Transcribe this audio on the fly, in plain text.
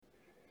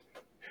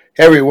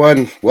Hey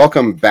everyone,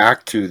 welcome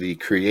back to the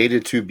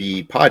Created to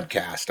Be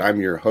podcast.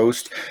 I'm your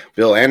host,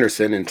 Bill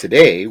Anderson, and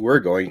today we're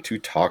going to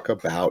talk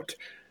about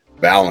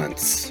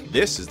balance.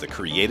 This is the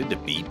Created to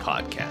Be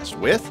podcast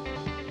with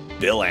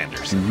Bill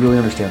Anderson. You really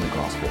understand the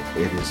gospel.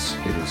 It is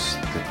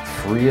the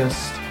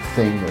freest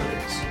thing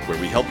there is.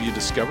 Where we help you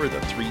discover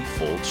the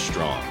threefold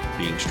strong,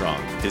 being strong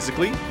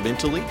physically,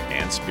 mentally,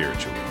 and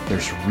spiritually.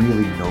 There's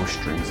really no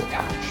strings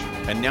attached.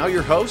 And now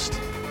your host,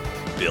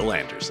 Bill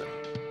Anderson.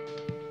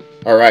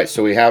 All right,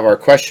 so we have our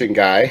question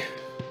guy,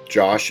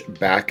 Josh,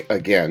 back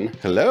again.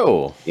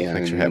 Hello. And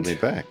thanks for having me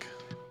back.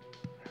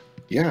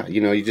 Yeah,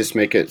 you just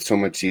make it so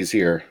much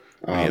easier.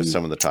 You have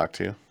someone to talk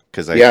to?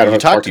 Because I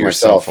don't talk to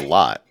yourself a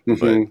lot.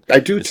 Mm-hmm.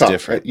 I do talk.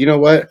 Different. You know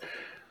what?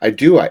 I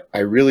do. I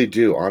really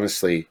do.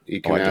 Honestly,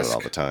 you can I ask do it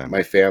all the time.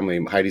 My family.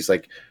 Heidi's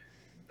like,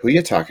 "Who are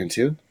you talking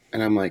to?"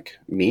 And I'm like,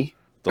 "Me."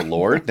 The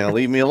Lord. Now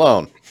leave me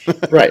alone.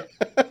 Right.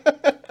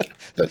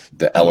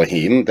 The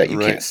Elohim that you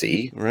Right. can't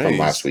see Right. from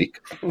last week.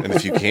 And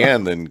if you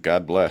can, then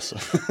God bless.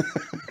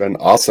 Been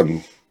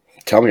awesome.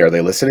 Tell me, are they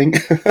listening?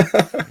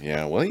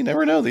 Yeah. Well, you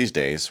never know these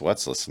days.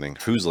 What's listening?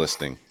 Who's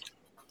listening?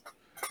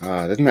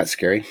 Isn't that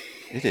scary?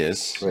 It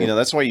is. Right.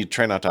 That's why you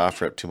try not to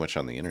offer up too much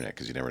on the internet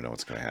because you never know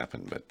what's going to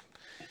happen. But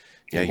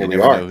yeah, Here you we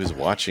never are. know who's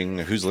watching,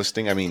 who's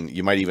listening. I mean,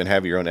 you might even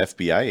have your own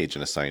FBI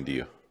agent assigned to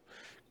you.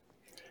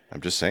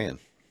 I'm just saying.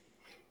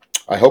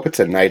 I hope it's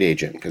a night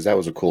agent because that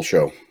was a cool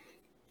show.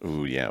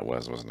 Ooh, yeah, it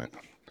was, wasn't it?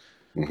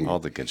 Mm-hmm. All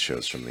the good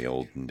shows from the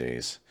olden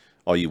days.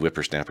 All you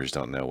whippersnappers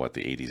don't know what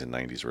the 80s and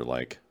 90s were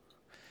like.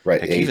 Right,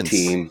 Heck, even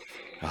 18.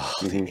 Oh,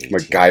 Mhm. the 18.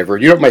 MacGyver.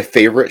 You know what my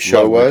favorite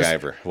show Love was?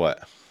 MacGyver.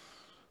 What?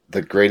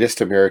 The Greatest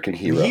American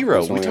Hero. Hero, It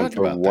was we only on talked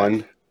for about one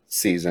that.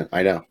 season.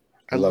 I know.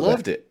 I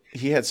loved it.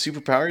 He had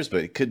superpowers,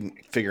 but he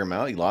couldn't figure them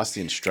out. He lost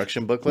the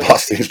instruction booklet.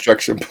 Lost the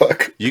instruction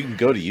book. You can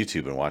go to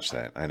YouTube and watch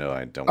that. I know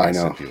I don't want to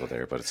send people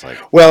there, but it's like...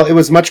 Well, it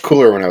was much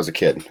cooler when I was a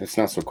kid. It's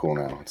not so cool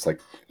now. It's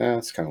like,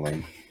 it's kind of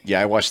lame.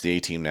 Yeah, I watched the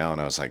A-Team now,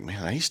 and I was like,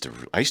 man, I used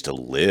to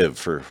live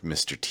for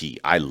Mr. T.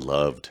 I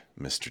loved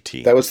Mr.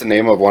 T. That was the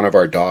name of one of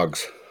our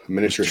dogs,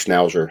 miniature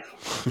schnauzer.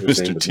 His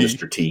Mr. name was T.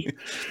 Mr. T.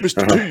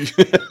 Mr.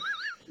 T.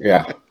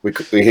 Yeah,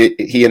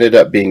 he ended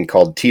up being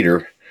called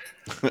Teeter.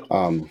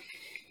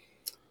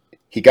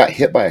 He got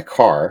hit by a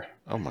car,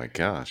 Oh my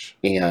gosh!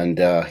 and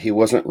he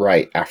wasn't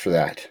right after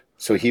that.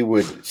 So he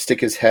would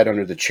stick his head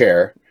under the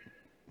chair,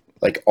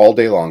 like all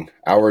day long,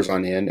 hours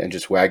on end, and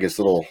just wag his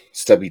little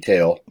stubby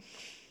tail,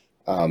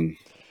 and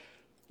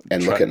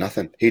look at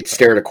nothing. He'd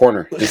stare at a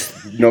corner,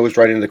 just nose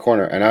right into the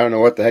corner, and I don't know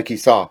what the heck he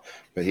saw,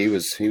 but he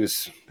was.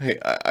 Hey,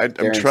 I'm Staring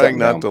trying something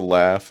not down. to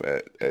laugh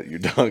at your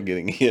dog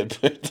getting hit,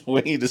 but the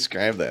way you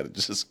describe that, it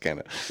just kind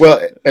of... Well,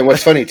 and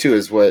what's funny too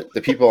is what the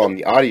people on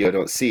the audio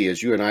don't see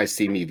is you and I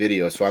see me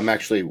video, so I'm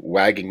actually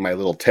wagging my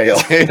little tail.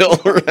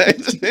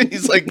 Right?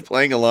 He's like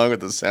playing along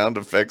with the sound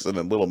effects and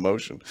in little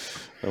motion.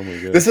 Oh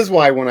my god! This is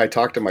why when I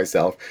talk to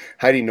myself,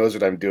 Heidi knows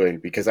what I'm doing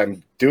because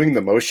I'm doing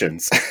the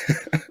motions.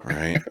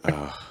 Right?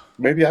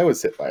 Maybe I was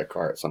hit by a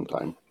car at some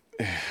time.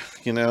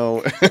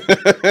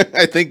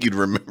 I think you'd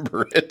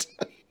remember it,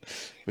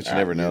 but you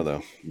never know,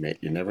 though.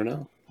 You never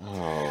know.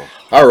 Oh,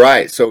 All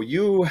right, so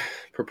you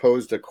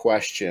proposed a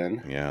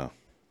question yeah.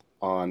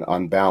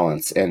 on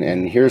balance,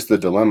 and here's the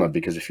dilemma,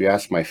 because if you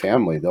ask my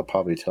family, they'll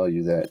probably tell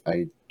you that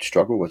I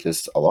struggle with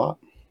this a lot.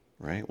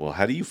 Right. Well,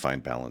 how do you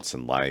find balance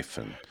in life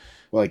and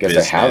Well, I guess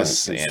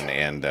business I haven't.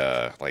 and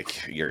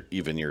like your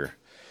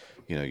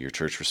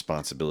church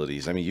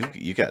responsibilities? I mean,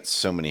 you got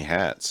so many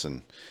hats,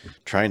 and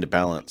trying to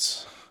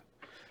balance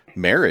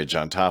marriage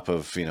on top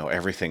of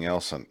everything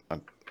else on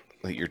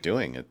that you're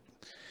doing.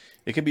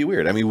 It can be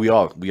weird. I mean, we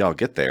all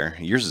get there.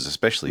 Yours is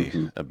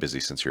especially busy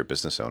since you're a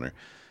business owner,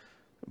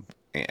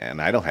 and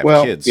I don't have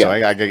kids, so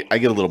I get a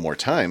little more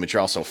time. But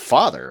you're also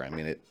father. I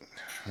mean,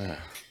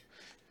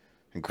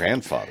 and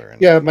grandfather.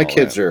 And My all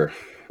kids that. are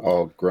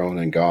all grown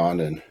and gone,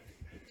 and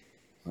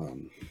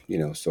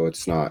so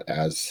it's not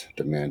as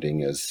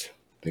demanding as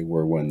they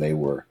were when they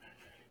were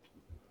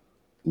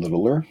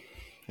littler.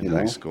 in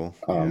high school.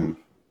 All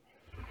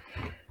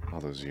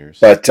those years.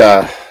 But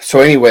so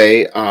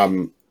anyway,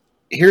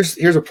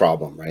 here's a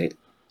problem, right?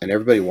 And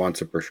everybody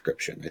wants a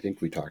prescription. I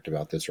think we talked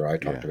about this, or I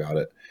talked about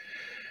it.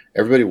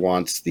 Everybody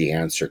wants the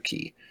answer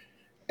key,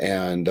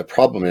 and the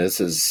problem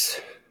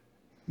is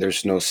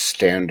there's no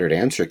standard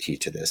answer key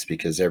to this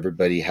because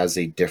everybody has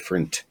a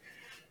different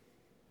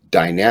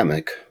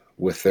dynamic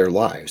with their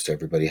lives.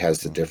 Everybody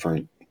has a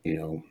different,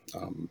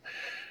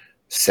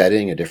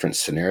 setting, a different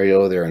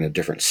scenario. They're in a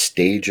different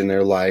stage in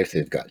their life.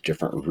 They've got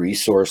different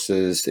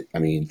resources. I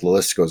mean, the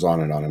list goes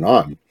on and on and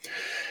on.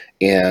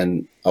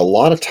 And a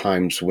lot of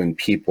times when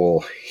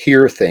people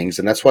hear things,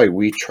 and that's why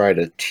we try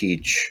to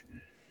teach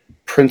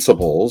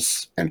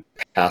principles and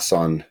pass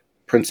on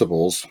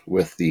principles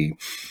with the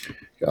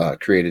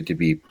Created to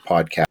Be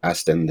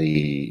podcast, and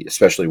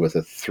especially with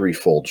a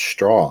threefold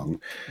strong,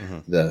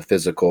 the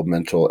physical,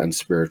 mental, and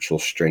spiritual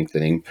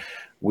strengthening.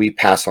 We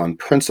pass on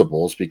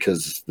principles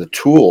because the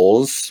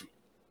tools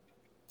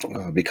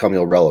become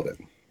irrelevant,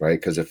 right?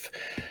 Because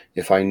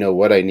if I know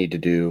what I need to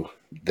do,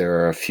 there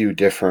are a few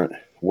different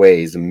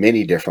ways,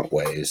 many different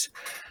ways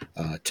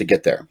to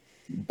get there.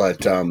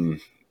 But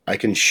I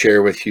can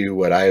share with you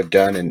what I have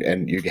done,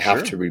 and you have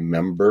Sure. to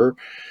remember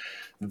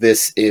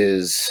this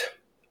is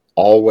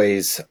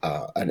always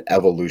an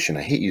evolution.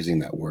 I hate using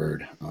that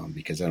word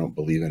because I don't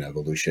believe in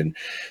evolution.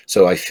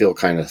 So I feel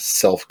kind of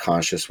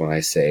self-conscious when I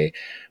say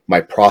my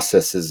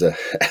process is a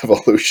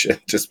evolution,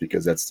 just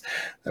because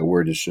that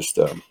word is just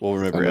Well, a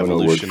remember, no-no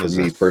word evolution for is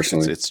me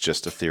personally. it's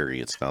just a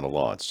theory. It's not a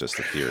law. It's just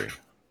a theory.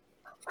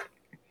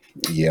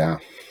 Yeah,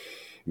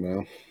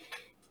 well,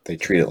 they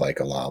treat it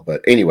like a law,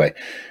 but anyway,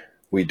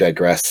 we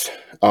digress.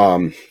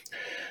 So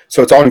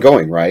it's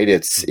ongoing, right?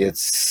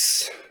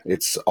 It's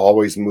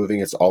always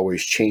moving. It's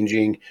always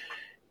changing,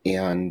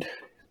 and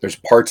there's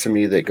parts of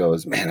me that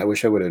goes, man, I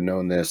wish I would have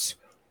known this,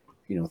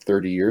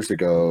 30 years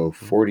ago,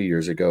 40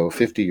 years ago,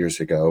 50 years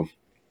ago.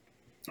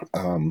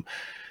 Um,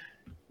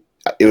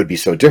 it would be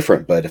so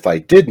different. But if I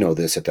did know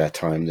this at that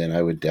time, then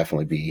I would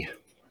definitely be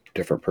a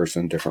different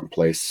person, different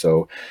place.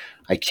 So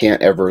I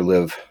can't ever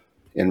live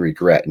in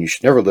regret, and you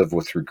should never live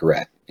with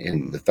regret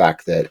in the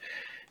fact that,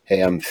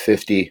 hey, I'm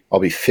 50. I'll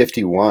be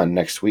 51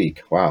 next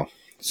week. Wow. You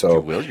So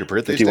will? Your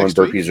birthday's 51 next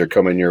burpees week? are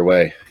coming your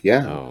way.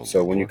 Yeah. Oh,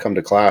 So when you Lord. come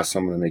to class,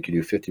 I'm going to make you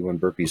do 51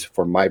 burpees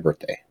for my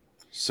birthday.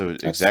 So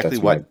That's exactly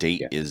my, what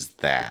date yeah. is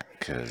that?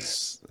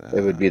 Because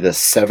It would be the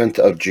 7th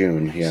of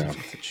June. Yeah.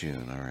 7th of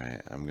June. All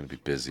right. I'm going to be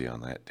busy on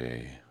that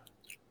day.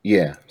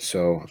 Yeah.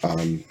 So,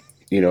 and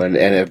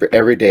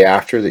every day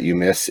after that you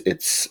miss,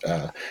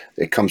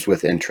 it comes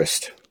with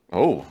interest.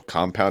 Oh,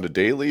 compounded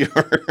daily?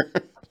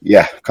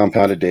 Yeah.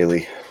 Compounded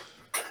daily.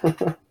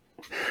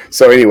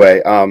 So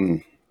anyway,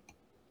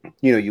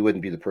 you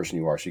wouldn't be the person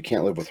you are. So you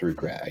can't live with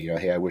regret.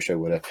 Hey, I wish I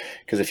would have,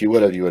 because if you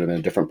would have been in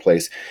a different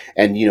place.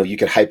 And, you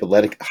could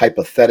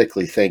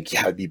hypothetically think,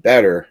 yeah, it'd be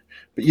better,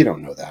 but you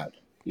don't know that.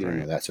 You don't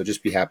know that. So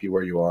just be happy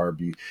where you are.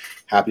 Be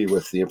happy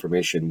with the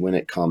information when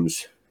it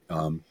comes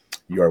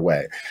your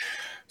way.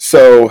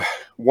 So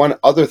one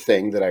other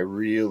thing that I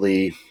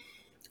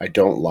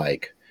don't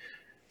like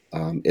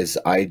is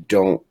I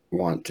don't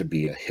want to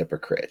be a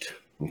hypocrite.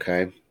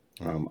 Okay.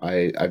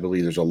 I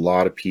believe there's a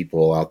lot of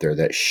people out there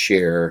that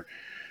share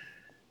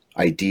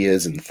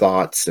ideas and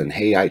thoughts and,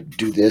 hey, I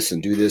do this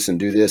and do this and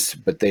do this,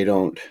 but they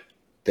don't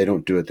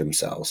do it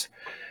themselves.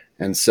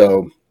 And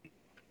so,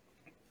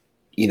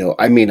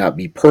 I may not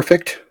be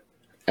perfect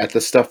at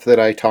the stuff that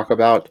I talk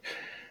about,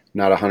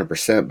 not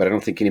 100%, but I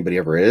don't think anybody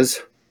ever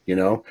is,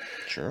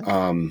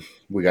 Sure.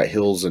 We got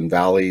hills and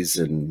valleys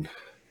and,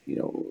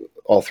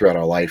 all throughout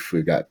our life,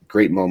 we've got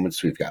great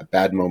moments, we've got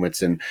bad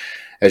moments. And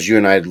as you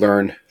and I had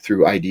learned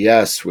through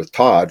IDS with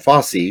Todd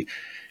Fossey,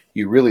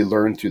 you really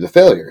learn through the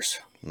failures.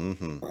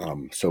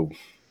 Mm-hmm. So,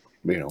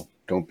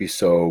 don't be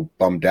so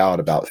bummed out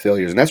about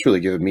failures. And that's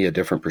really given me a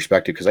different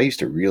perspective, because I used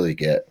to really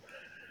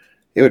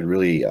it would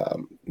really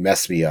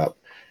mess me up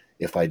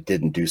if I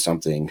didn't do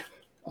something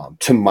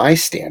to my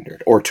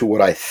standard, or to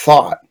what I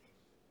thought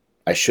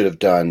I should have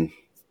done,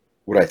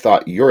 what I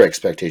thought your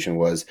expectation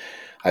was.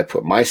 I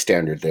put my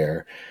standard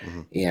there,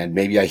 and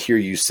maybe I hear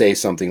you say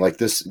something like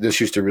this.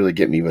 This used to really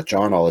get me with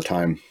John all the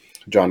time.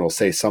 John will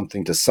say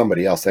something to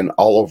somebody else, and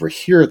I'll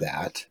overhear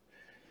that,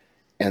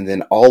 and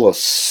then I'll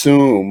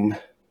assume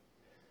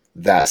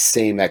that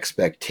same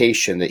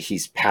expectation that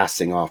he's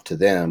passing off to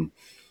them.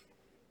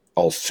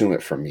 I'll assume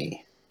it for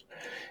me,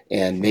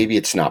 and maybe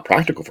it's not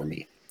practical for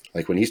me.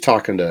 Like when he's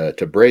talking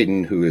to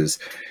Braden, who is,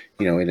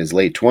 in his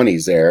late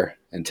 20s there,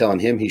 and telling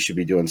him he should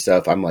be doing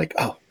stuff, I'm like,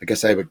 oh, I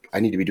guess I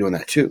need to be doing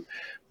that too.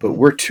 But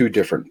we're in two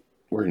different,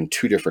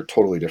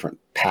 totally different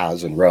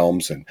paths and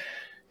realms, and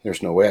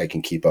there's no way I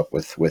can keep up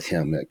with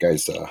him. That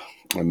guy's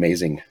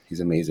amazing. He's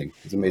amazing.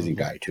 He's an amazing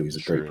guy too. He's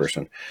a great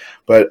person.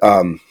 But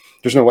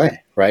there's no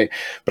way, right?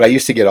 But I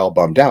used to get all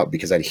bummed out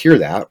because I'd hear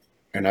that,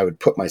 and I would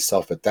put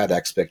myself at that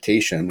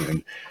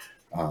expectation.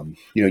 And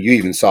you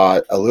even saw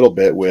it a little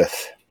bit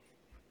with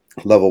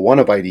level 1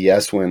 of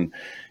IDS when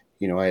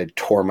I had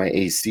tore my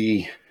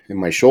AC in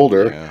my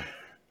shoulder,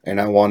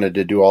 and I wanted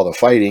to do all the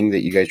fighting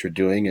that you guys were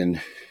doing, and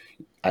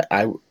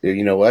I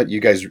you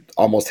guys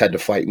almost had to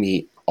fight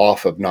me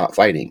off of not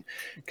fighting,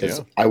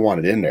 because I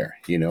wanted in there,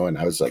 and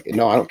I was like,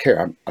 no, I don't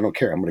care. I don't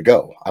care. I'm going to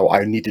go.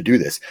 I need to do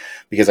this,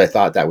 because I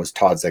thought that was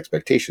Todd's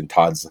expectation.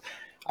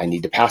 I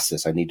need to pass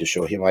this. I need to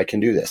show him I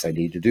can do this. I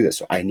need to do this.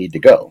 So I need to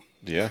go.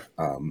 Yeah.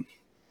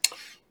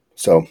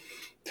 So,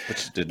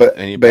 but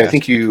I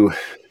think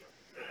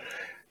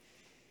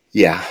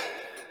yeah,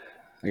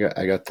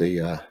 I got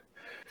the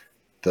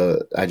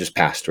I just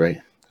passed, right?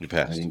 You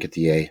passed. I didn't get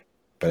the A,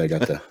 but I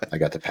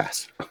got the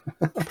pass.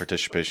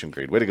 Participation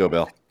grade. Way to go,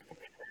 Bill.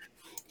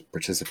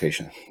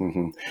 Participation.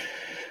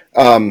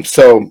 Mm-hmm.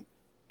 So,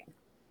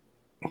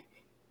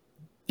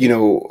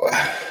 you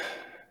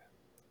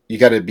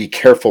got to be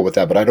careful with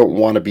that, but I don't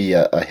want to be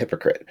a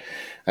hypocrite.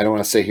 I don't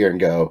want to sit here and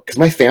go, because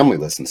my family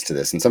listens to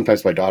this, and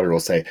sometimes my daughter will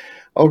say,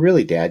 "Oh,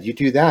 really, Dad? You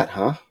do that,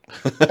 huh?"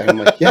 And I'm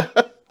like, "Yeah."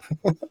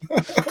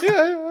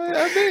 Yeah,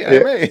 I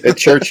may. At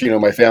church,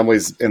 my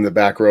family's in the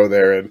back row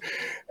there,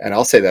 and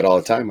I'll say that all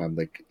the time. I'm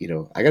like,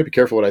 I got to be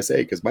careful what I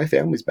say, because my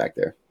family's back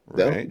there.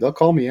 They'll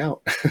call me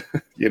out,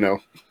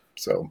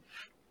 So,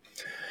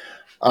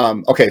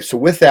 okay. So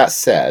with that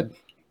said,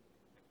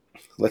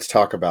 let's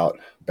talk about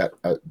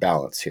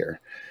balance here.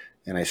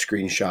 And I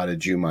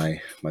screenshotted you my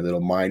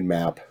little mind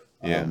map.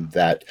 Yeah.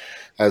 That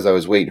as I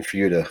was waiting for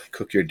you to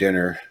cook your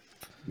dinner,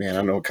 man, I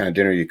don't know what kind of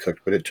dinner you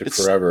cooked, but it took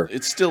forever.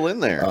 It's still in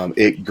there.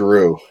 It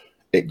grew.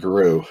 It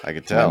grew. I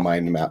could tell. My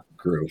mind map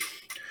grew.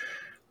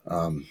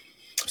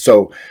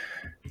 So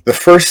the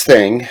first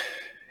thing,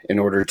 in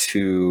order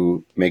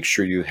to make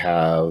sure you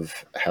have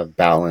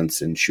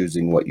balance in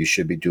choosing what you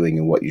should be doing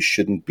and what you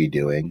shouldn't be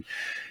doing,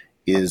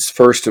 is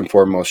first and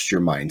foremost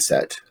your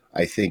mindset.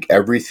 I think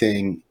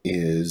everything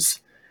is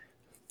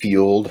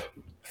fueled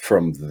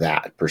from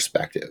that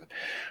perspective.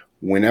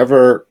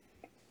 Whenever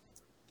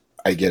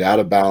I get out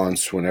of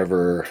balance,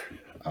 whenever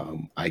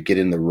I get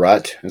in the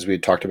rut, as we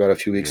had talked about a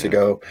few weeks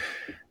ago,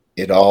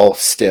 it all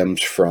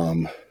stems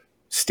from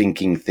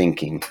stinking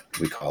thinking,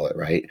 we call it,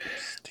 right?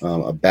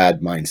 A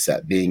bad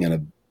mindset, being in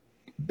a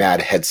bad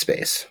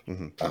headspace.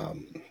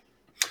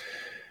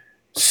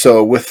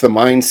 So with the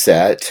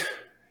mindset,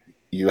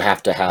 you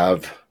have to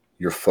have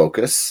your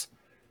focus.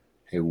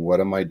 Hey, what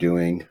am I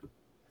doing?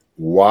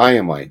 Why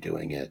am I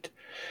doing it?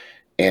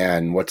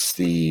 And what's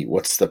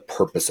the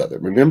purpose of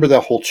it? Remember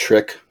that whole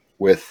trick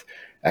with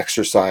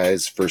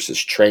exercise versus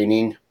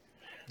training?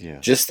 Yeah.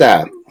 Just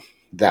that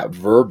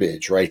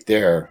verbiage right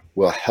there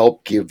will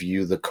help give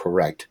you the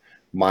correct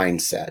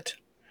mindset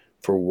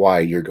for why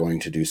you're going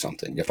to do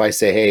something. If I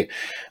say, hey,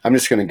 I'm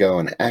just going to go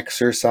and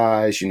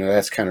exercise,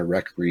 that's kind of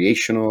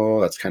recreational,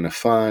 that's kind of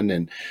fun.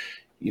 And,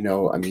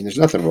 there's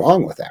nothing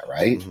wrong with that,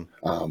 right?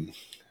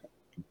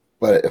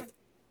 But if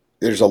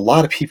there's a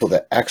lot of people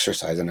that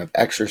exercise and have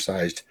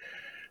exercised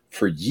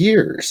for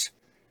years,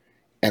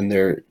 and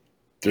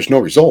there's no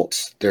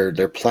results. They're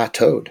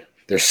plateaued.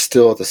 They're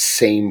still at the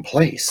same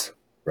place,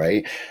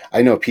 right?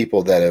 I know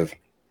people that have,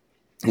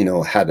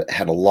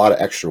 had a lot of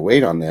extra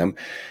weight on them,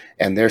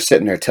 and they're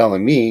sitting there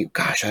telling me,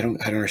 "Gosh, I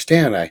don't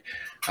understand. I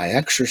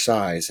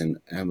exercise," and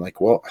I'm like,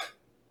 "Well,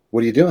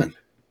 what are you doing?"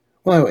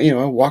 Well,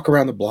 I walk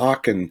around the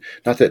block, and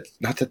not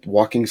that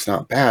walking's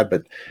not bad,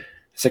 but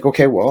it's like,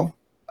 okay, well,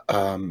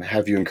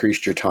 have you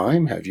increased your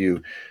time? Have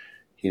you,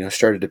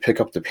 started to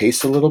pick up the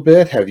pace a little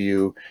bit? Have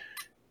you,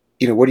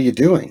 what are you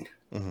doing?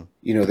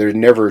 They're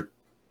never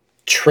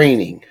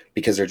training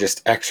because they're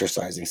just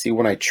exercising. See,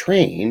 when I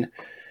train,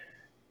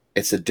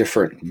 it's a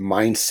different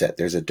mindset.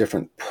 There's a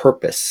different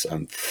purpose.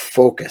 I'm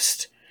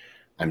focused.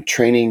 I'm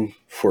training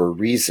for a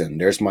reason.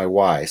 There's my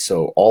why.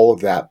 So all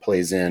of that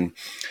plays in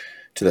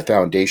to the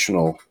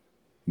foundational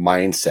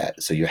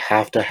mindset. So you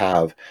have to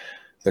have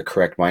the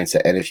correct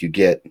mindset. And if you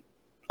get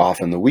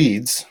off in the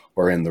weeds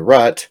or in the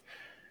rut,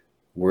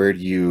 where do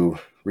you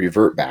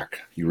revert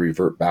back? You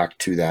revert back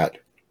to that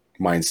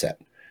mindset.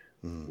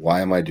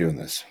 Why am I doing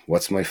this?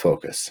 What's my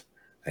focus?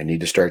 I need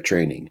to start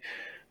training.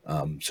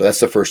 So that's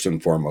the first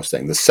and foremost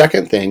thing. The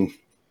second thing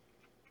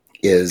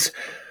is,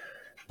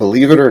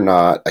 believe it or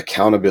not,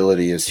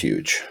 accountability is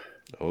huge.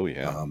 Oh,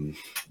 yeah.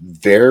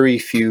 Very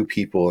few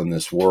people in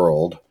this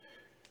world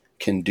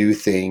can do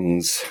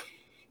things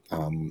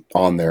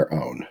on their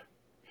own,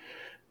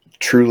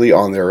 truly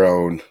on their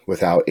own,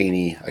 without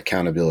any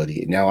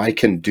accountability. Now, I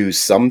can do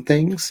some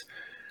things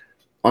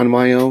on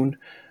my own,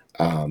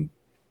 and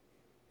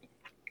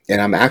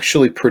I'm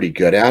actually pretty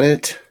good at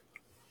it.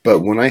 But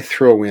when I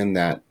throw in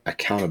that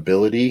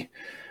accountability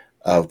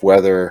of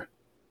whether,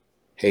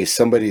 hey,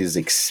 somebody is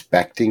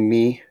expecting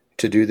me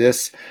to do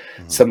this,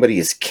 somebody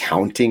is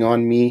counting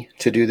on me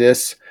to do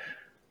this,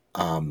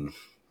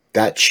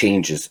 that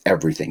changes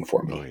everything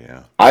for me. Oh,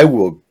 yeah. I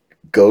will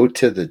go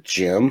to the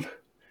gym.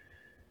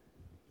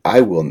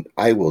 I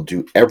will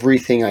do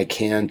everything I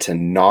can to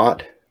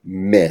not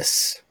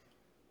miss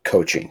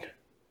coaching.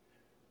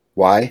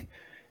 Why?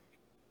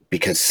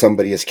 Because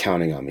somebody is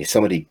counting on me.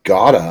 Somebody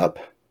got up,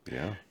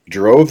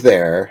 drove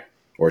there,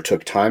 or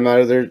took time out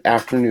of their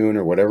afternoon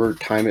or whatever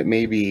time it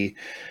may be,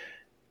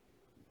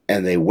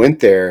 and they went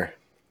there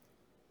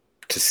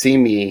to see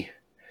me.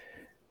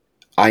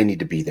 I need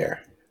to be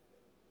there.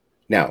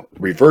 Now,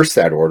 reverse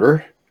that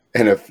order,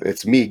 and if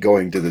it's me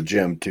going to the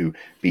gym to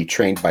be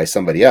trained by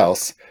somebody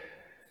else,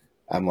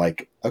 I'm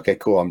like, okay,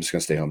 cool, I'm just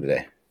going to stay home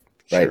today,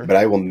 right? Sure. But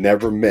I will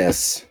never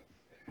miss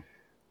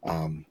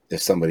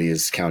if somebody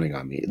is counting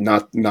on me.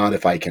 Not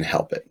if I can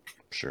help it.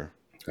 Sure.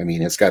 I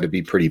mean, it's got to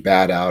be pretty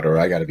bad out, or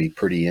I got to be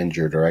pretty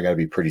injured, or I got to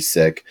be pretty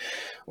sick,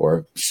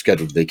 or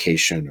scheduled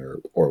vacation,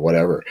 or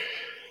whatever.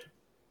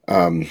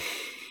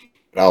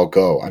 I'll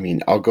go. I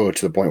mean, I'll go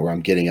to the point where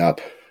I'm getting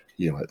up,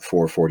 at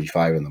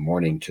 4:45 in the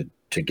morning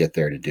to get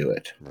there to do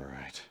it.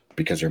 Right.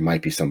 Because there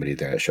might be somebody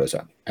there that shows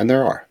up, and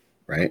there are,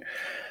 right?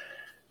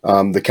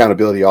 The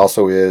accountability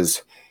also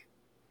is,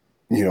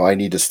 I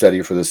need to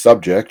study for the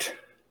subject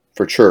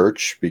for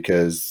church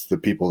because the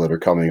people that are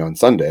coming on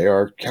Sunday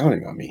are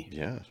counting on me.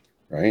 Yeah.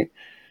 Right.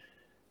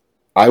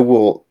 I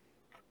will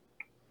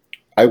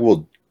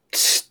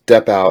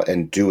step out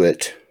and do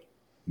it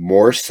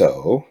more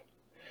so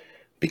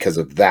because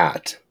of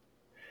that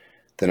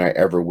than I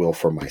ever will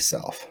for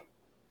myself.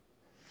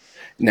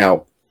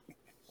 Now,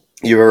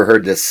 you ever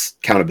heard this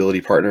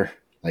accountability partner?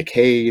 Like,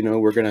 hey,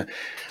 we're gonna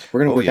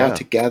Oh work out yeah,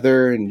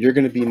 together, and you're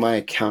gonna be my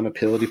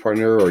accountability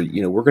partner, or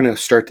we're gonna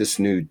start this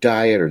new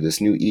diet or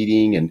this new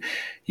eating, and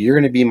you're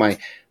gonna be my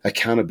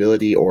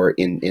accountability. Or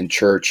in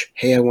church,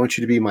 hey, I want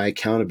you to be my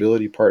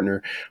accountability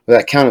partner. Well,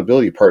 that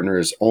accountability partner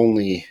is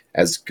only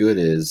as good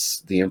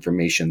as the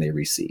information they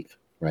receive,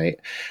 right?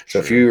 So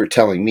if sure. you're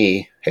telling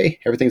me, hey,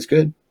 everything's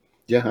good,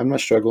 yeah, I'm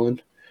not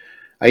struggling.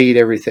 I eat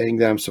everything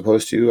that I'm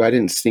supposed to. I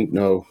didn't sneak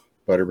no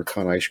butter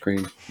pecan ice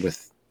cream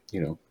with,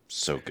 you know,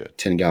 So good.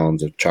 10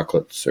 gallons of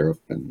chocolate syrup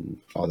and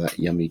all that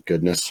yummy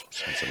goodness.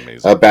 Sounds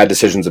amazing. Bad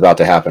decisions about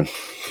to happen,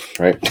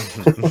 right?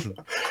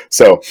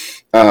 So,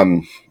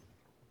 um,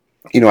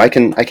 I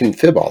can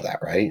fib all that,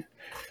 right?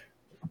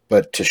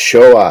 But to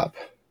show up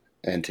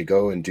and to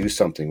go and do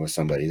something with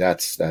somebody,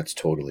 that's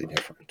totally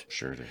different.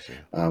 Sure it is. Yeah.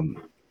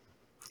 Um,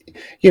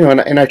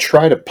 and I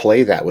try to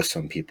play that with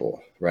some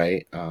people,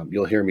 right?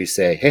 You'll hear me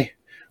say, hey,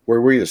 where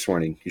were you this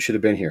morning? You should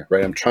have been here,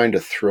 right? I'm trying to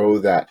throw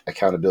that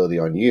accountability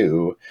on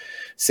you,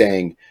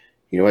 saying,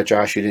 you know what,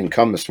 Josh, you didn't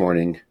come this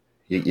morning.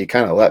 You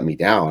kind of let me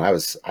down.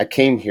 I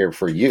came here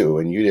for you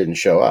and you didn't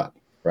show up,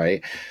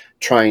 right?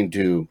 Trying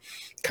to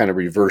kind of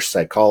reverse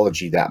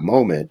psychology that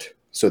moment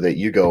so that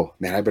you go,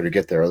 man, I better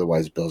get there.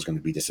 Otherwise Bill's going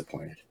to be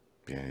disappointed.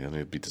 Yeah, you'll need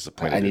to be I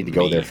disappointed need to in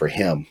go there me. for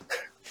him.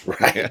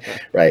 Right. Yeah.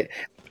 Right.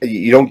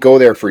 You don't go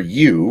there for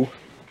you.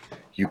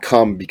 You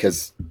come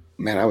because,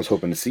 man, I was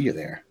hoping to see you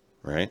there.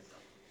 Right.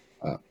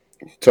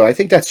 So I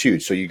think that's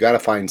huge. So you got to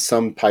find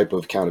some type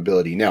of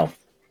accountability. Now,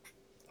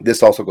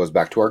 this also goes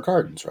back to our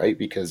gardens, right?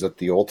 Because at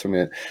the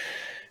ultimate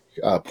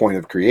point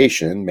of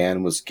creation,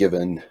 man was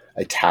given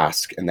a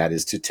task, and that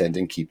is to tend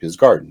and keep his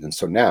garden. And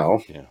so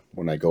now, Yeah.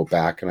 when I go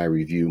back and I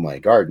review my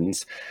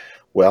gardens,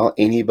 well,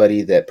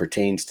 anybody that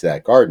pertains to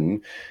that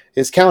garden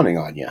is counting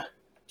on you.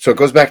 So it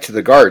goes back to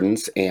the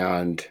gardens,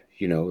 and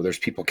there's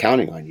people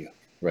counting on you,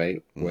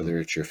 right? Mm-hmm. Whether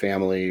it's your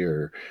family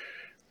or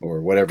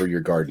whatever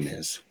your garden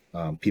is.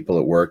 People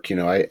at work,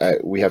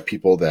 we have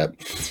people that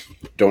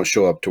don't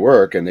show up to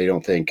work and they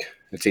don't think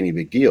it's any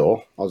big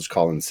deal. I'll just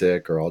call in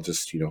sick, or I'll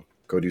just,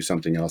 go do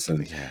something else.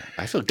 And Yeah.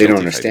 I feel they don't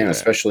guilty if I do understand, that.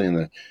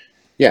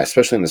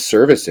 especially in the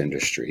service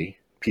industry,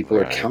 people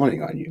are Right.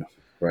 counting on you,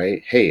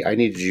 right? Hey, I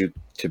needed you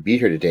to be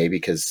here today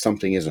because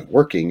something isn't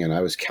working and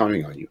I was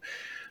counting on you.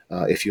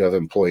 If you have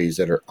employees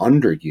that are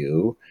under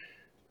you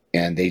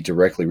and they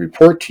directly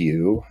report to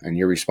you and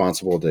you're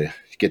responsible to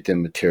get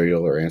them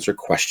material or answer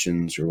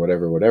questions or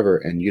whatever,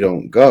 and you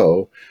don't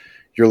go,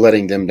 you're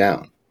letting them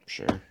down.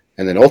 Sure.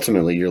 And then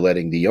ultimately you're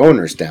letting the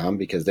owners down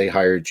because they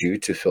hired you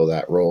to fill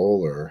that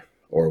role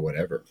or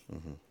whatever.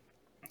 Mm-hmm.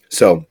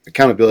 So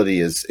accountability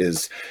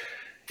is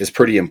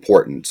pretty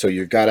important. So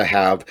you've got to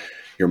have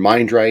your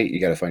mind right.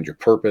 You got to find your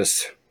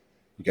purpose.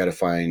 You got to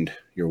find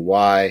your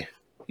why.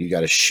 You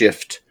got to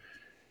shift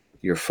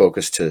your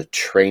focus to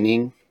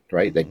training,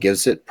 right? That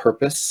gives it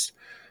purpose.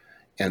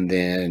 And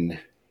then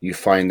you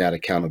find that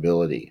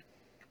accountability.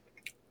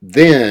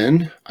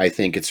 Then I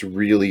think it's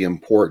really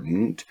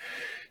important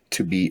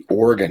to be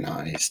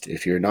organized.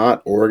 If you're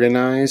not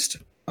organized,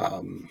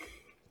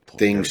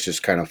 things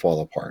just kind of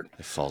fall apart.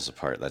 It falls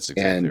apart. That's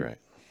exactly right.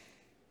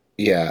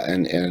 Yeah,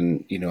 and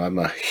I'm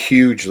a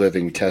huge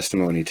living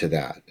testimony to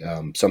that.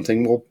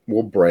 Something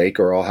will break,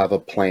 or I'll have a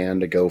plan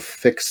to go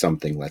fix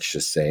something. Let's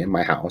just say in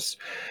my house,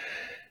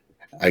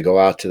 I go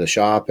out to the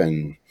shop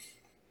and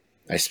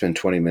I spend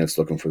 20 minutes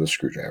looking for the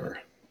screwdriver,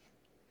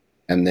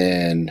 and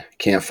then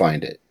can't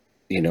find it.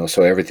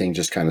 So everything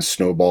just kind of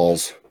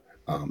snowballs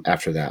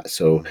after that.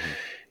 So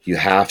you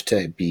have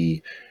to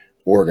be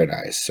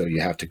organized. So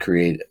you have to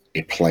create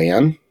a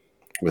plan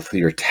with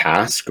your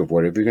task of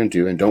whatever you're going to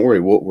do. And don't worry,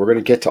 we're going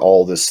to get to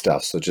all this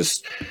stuff. So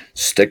just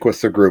stick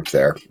with the group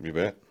there. You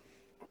bet.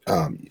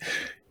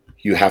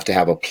 You have to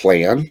have a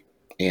plan.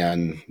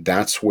 And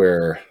that's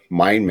where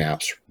mind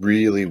maps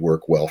really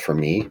work well for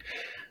me.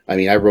 I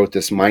mean, I wrote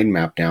this mind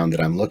map down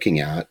that I'm looking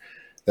at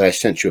that I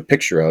sent you a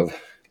picture of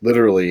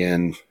literally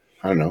in,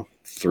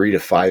 3 to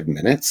 5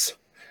 minutes.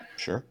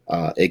 Sure.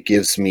 It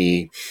gives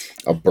me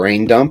a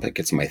brain dump. It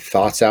gets my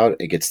thoughts out.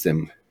 It gets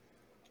them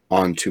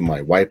onto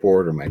my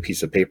whiteboard or my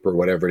piece of paper,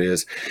 whatever it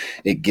is.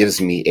 It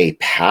gives me a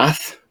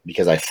path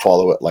because I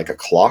follow it like a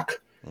clock.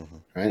 Mm-hmm.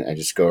 Right? I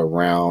just go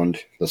around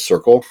the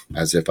circle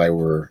as if I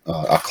were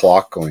a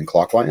clock going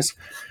clockwise.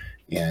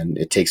 And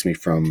it takes me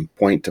from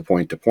point to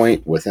point to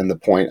point. Within the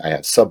point, I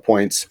have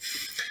subpoints.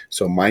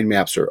 So mind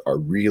maps are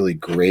really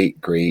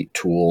great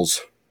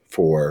tools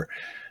for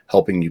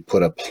helping you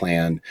put a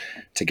plan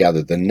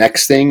together. The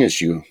next thing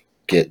is you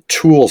get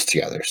tools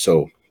together.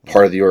 So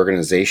part of the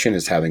organization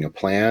is having a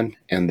plan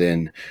and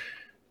then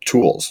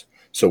tools.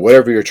 So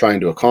whatever you're trying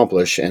to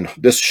accomplish, and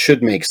this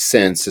should make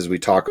sense as we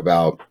talk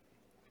about,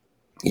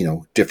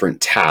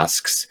 different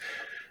tasks.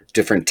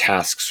 Different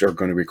tasks are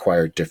going to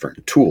require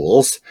different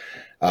tools.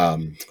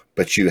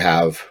 But you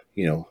have,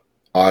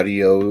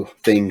 audio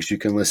things you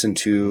can listen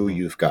to.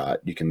 You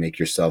can make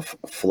yourself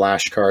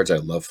flashcards. I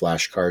love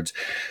flashcards,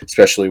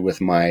 especially with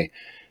my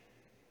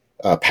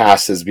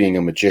past as being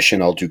a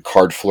magician. I'll do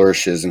card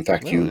flourishes. In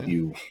fact,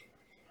 you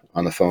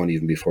on the phone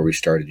even before we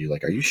started. You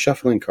like, are you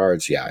shuffling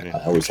cards? Yeah, Yeah.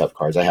 I always have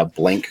cards. I have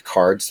blank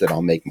cards that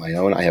I'll make my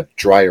own. I have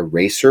dry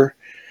eraser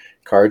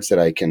cards that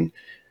I can,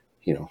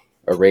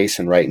 erase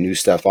and write new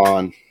stuff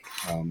on.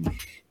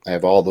 I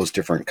have all those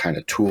different kind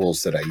of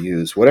tools that I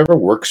use, whatever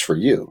works for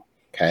you.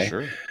 Okay.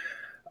 Sure.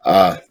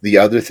 The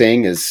other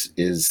thing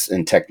is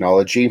in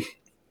technology,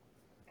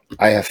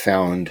 I have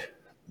found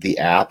the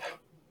app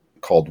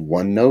called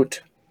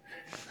OneNote.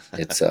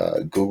 It's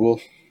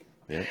Google.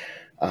 Yep.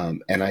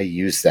 And I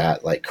use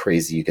that like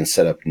crazy. You can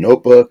set up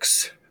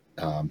notebooks.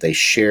 They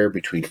share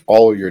between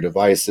all your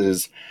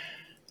devices.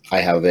 I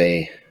have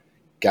a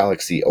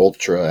Galaxy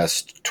Ultra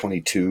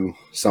S22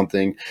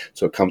 something,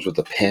 so it comes with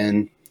a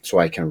pen, so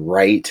I can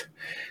write.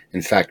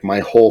 In fact, my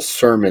whole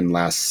sermon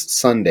last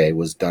Sunday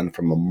was done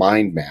from a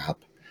mind map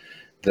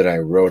that I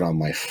wrote on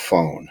my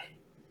phone.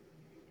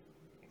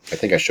 I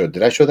think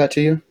did I show that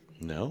to you?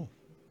 No,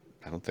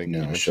 I don't think.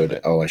 No, you I showed it.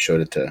 it. Oh, I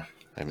showed it to.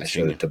 I I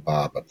showed it to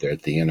Bob up there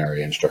at the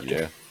NRA instructor.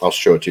 Yeah. I'll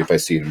show it to you if I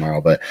see you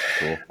tomorrow. But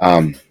Cool.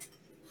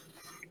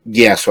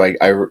 yeah, so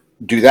I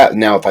do that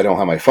now. If I don't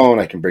have my phone,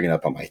 I can bring it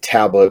up on my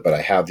tablet. But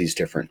I have these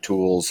different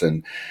tools,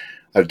 and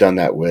I've done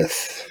that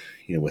with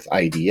with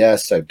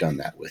IDS. I've done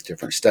that with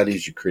different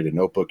studies. You create a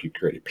notebook, you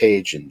create a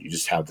page, and you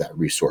just have that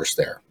resource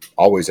there,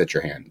 always at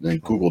your hand. And then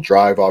Google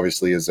Drive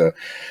obviously is a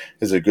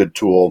good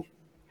tool,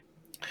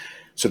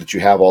 so that you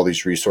have all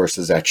these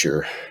resources at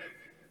your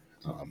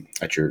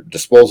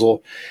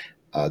disposal.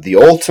 The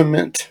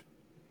ultimate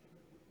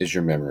is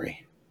your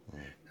memory.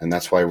 And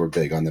that's why we're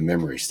big on the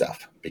memory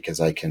stuff, because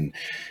I can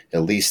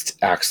at least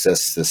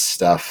access this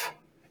stuff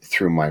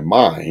through my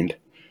mind.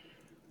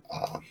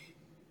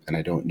 And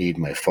I don't need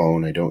my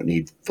phone. I don't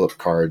need flip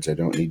cards. I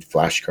don't need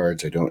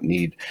flashcards. I don't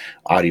need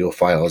audio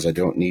files. I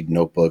don't need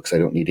notebooks. I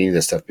don't need any of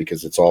this stuff,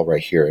 because it's all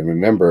right here. And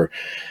remember,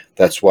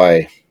 that's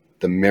why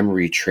the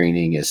memory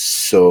training is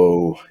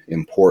so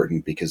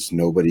important, because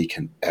nobody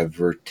can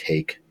ever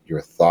take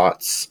your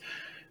thoughts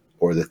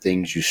or the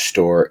things you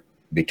store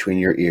between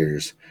your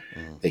ears.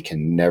 They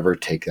can never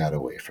take that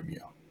away from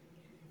you.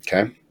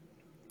 Okay?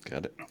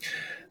 Got it.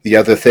 The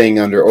other thing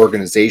under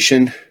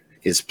organization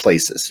is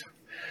places.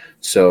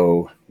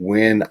 So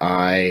when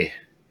I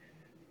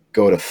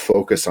go to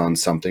focus on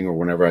something, or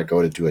whenever I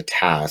go to do a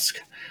task,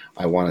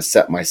 I want to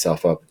set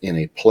myself up in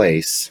a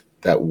place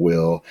that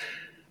will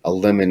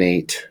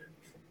eliminate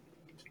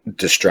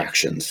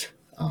distractions.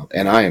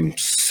 And I am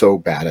so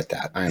bad at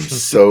that. I am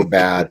so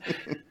bad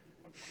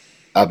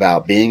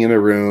about being in a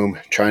room,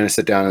 trying to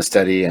sit down and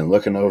study, and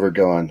looking over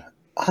going,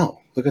 oh,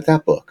 look at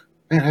that book.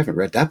 Man, I haven't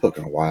read that book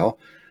in a while.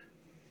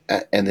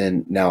 And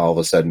then now all of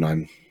a sudden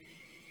I'm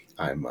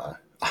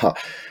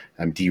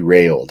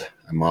derailed.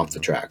 I'm off the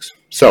tracks.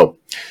 So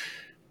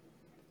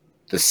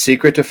the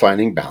secret to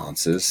finding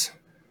balance is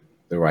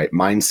the right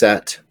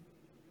mindset,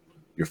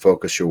 your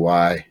focus, your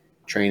why,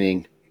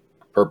 training,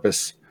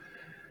 purpose,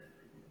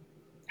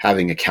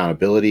 having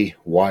accountability.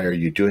 Why are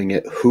you doing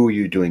it? Who are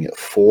you doing it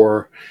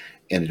for?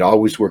 And it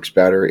always works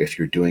better if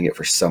you're doing it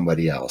for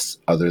somebody else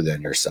other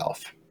than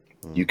yourself.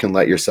 You can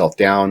let yourself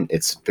down.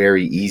 It's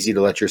very easy to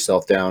let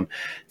yourself down.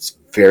 It's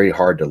very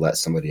hard to let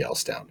somebody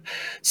else down,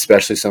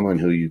 especially someone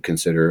who you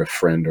consider a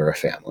friend or a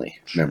family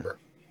member.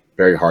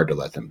 Very hard to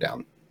let them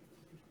down.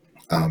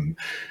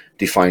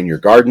 Define your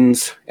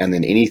gardens, and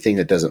then anything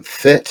that doesn't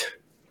fit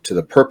to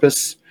the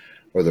purpose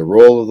or the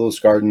role of those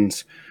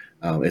gardens,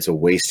 it's a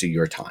waste of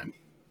your time.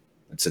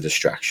 It's a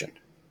distraction.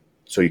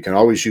 So you can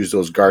always use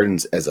those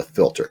gardens as a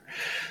filter.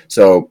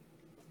 So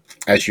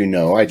as you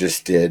know, I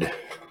just did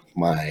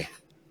my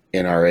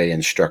NRA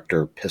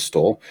instructor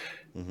pistol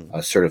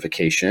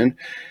certification.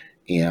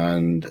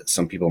 And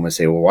some people might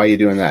say, well, why are you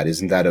doing that?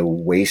 Isn't that a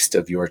waste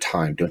of your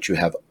time? Don't you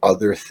have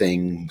other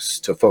things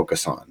to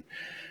focus on?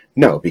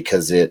 No,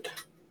 because it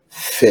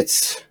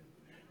fits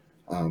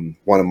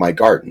one of my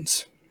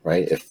gardens,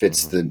 right? It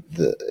fits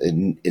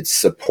it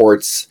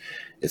supports,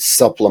 it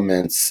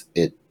supplements,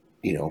 it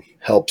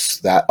helps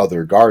that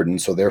other garden.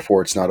 So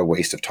therefore it's not a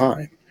waste of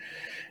time.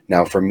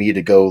 Now for me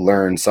to go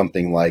learn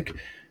something like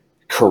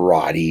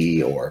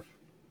karate or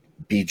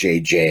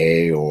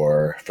BJJ,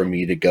 or for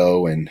me to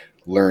go and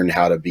learn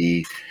how to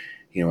be,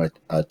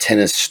 a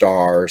tennis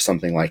star or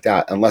something like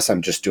that, unless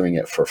I'm just doing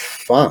it for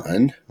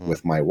fun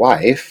with my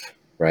wife,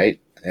 right?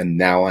 And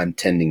now I'm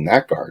tending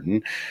that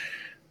garden.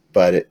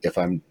 But if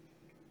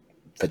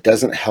it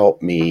doesn't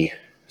help me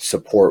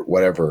support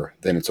whatever,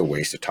 then it's a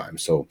waste of time.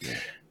 So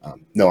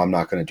no, I'm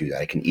not going to do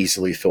that. I can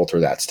easily filter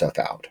that stuff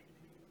out.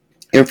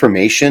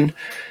 Information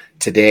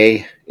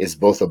today is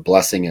both a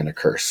blessing and a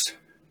curse.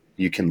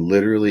 You can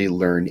literally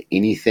learn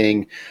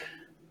anything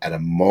at a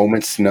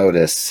moment's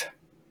notice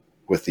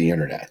with the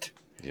internet.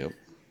 Yep.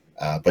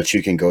 But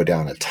you can go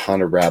down a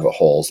ton of rabbit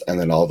holes, and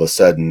then all of a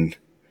sudden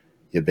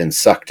you've been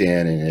sucked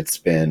in, and it's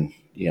been,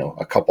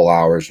 a couple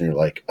hours, and you're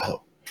like,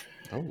 oh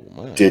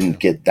my, didn't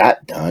get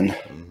that done.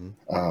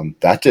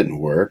 That didn't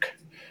work.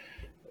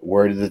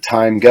 Where did the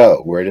time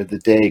go? Where did the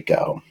day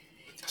go?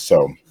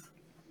 So,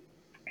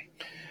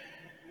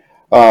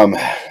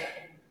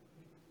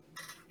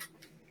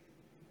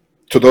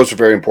 So those are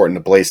very important.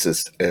 The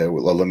places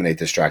will eliminate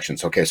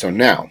distractions. Okay, so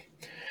now,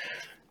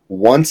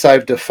 once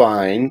I've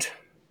defined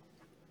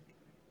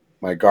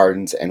my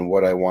gardens and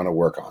what I want to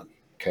work on,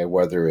 okay,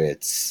 whether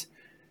it's,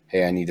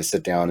 hey, I need to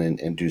sit down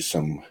and do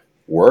some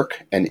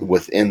work, and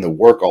within the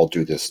work, I'll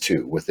do this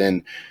too.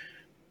 Within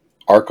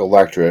Arc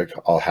Electric,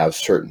 I'll have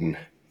certain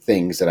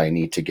things that I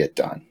need to get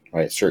done,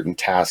 right? Certain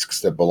tasks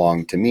that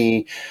belong to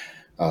me,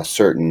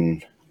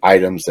 certain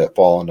items that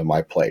fall onto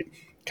my plate,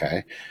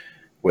 okay?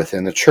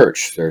 Within the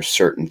church, there's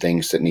certain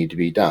things that need to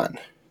be done.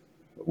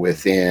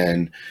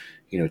 Within,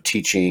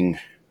 teaching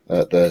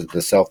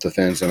the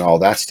self-defense and all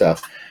that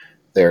stuff,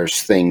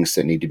 there's things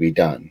that need to be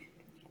done.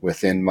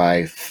 Within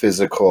my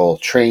physical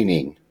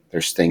training,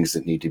 there's things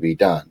that need to be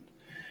done.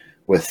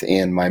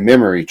 Within my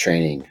memory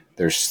training,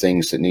 there's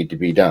things that need to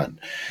be done.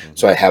 Mm-hmm.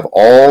 So I have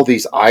all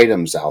these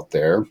items out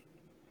there,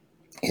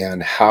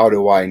 and how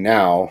do I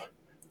now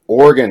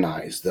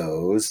organize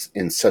those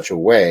in such a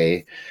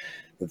way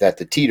that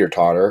the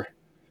teeter-totter,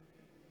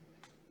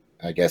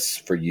 I guess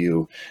for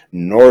you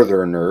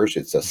northerners,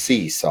 it's a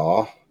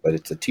seesaw, but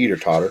it's a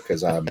teeter-totter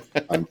because I'm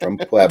from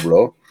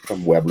Pueblo,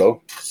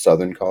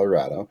 southern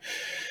Colorado.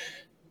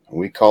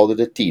 We called it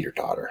a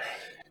teeter-totter.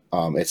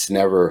 It's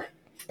never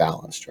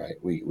balanced, right?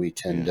 We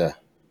tend to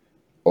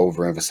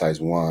overemphasize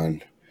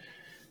one,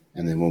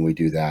 and then when we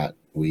do that,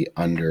 we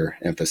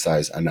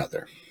underemphasize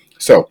another.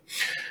 So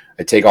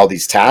I take all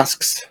these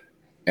tasks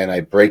and I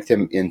break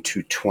them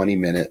into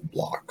 20-minute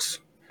blocks.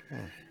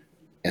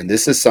 And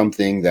this is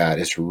something that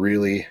has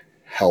really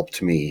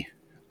helped me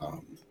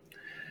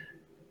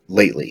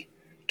lately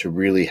to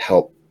really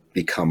help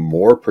become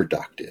more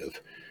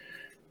productive.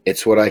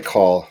 It's what I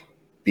call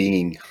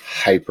being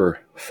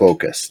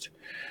hyper-focused.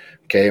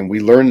 Okay, and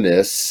we learned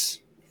this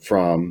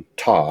from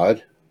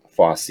Todd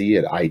Fossey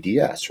at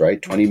IDS,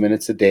 right? 20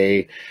 minutes a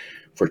day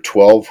for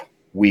 12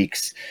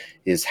 weeks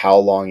is how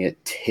long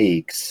it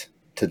takes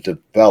to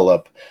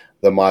develop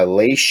the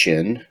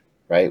myelination,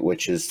 right,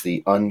 which is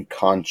the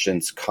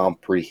unconscious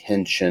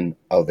comprehension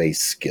of a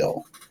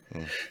skill.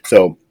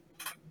 So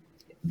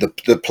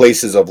the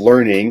places of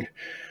learning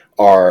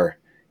are,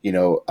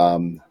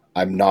 I'm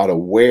not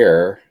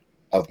aware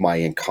of my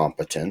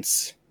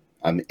incompetence.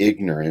 I'm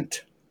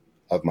ignorant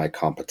of my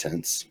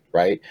competence,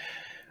 right?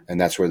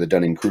 And that's where the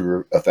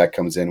Dunning-Kruger effect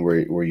comes in,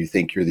 where you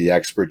think you're the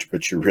expert,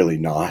 but you're really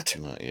not.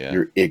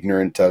 You're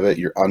ignorant of it.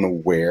 You're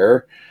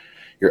unaware.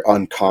 You're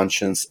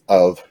unconscious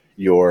of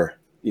your,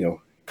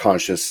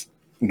 conscious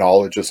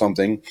knowledge of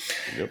something.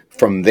 Yep.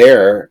 From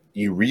there,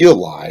 you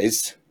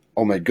realize,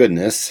 oh my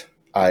goodness,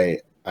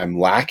 I'm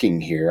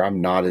lacking here. I'm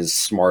not as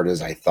smart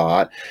as I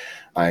thought.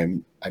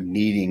 I'm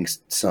needing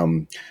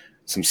some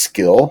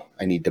skill.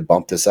 I need to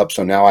bump this up.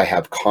 So now I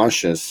have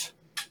consciousness,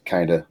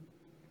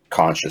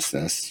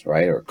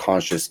 right? Or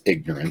conscious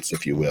ignorance,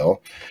 if you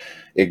will.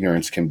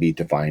 Ignorance can be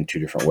defined two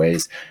different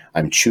ways.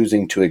 I'm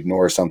choosing to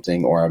ignore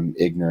something, or I'm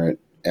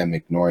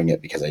ignoring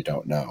it because I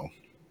don't know.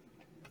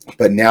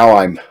 But now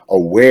I'm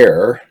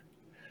aware.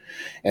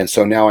 And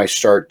so now I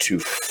start to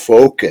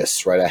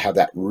focus, right? I have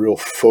that real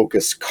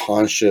focus,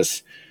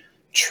 conscious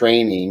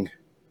training.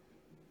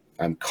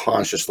 I'm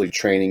consciously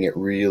training it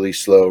really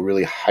slow,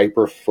 really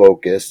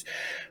hyper-focused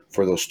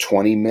for those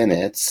 20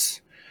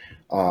 minutes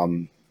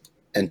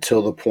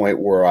until the point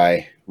where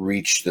I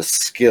reach the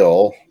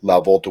skill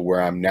level to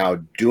where I'm now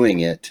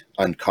doing it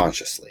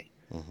unconsciously.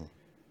 Mm-hmm.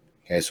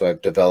 Okay, so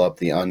I've developed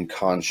the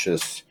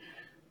unconscious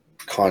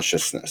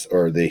consciousness,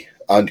 or the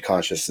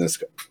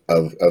unconsciousness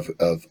of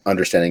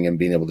understanding and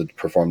being able to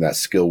perform that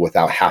skill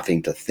without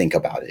having to think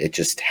about it. It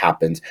just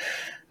happens.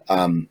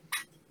 Some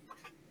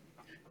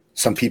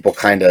people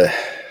kind of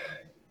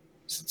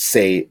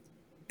say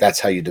that's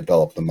how you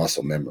develop the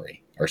muscle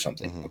memory or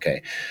something. Mm-hmm.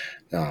 Okay.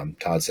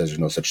 Todd says there's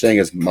no such thing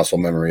as muscle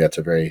memory. That's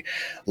a very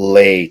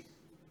lay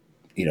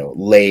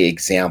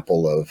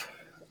example of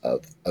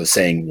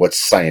saying what's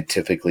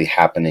scientifically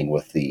happening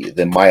with the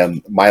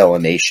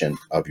myelination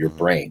of your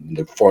brain,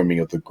 the forming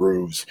of the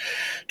grooves,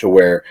 to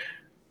where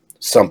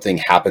something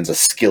happens, a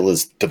skill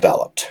is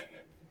developed,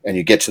 and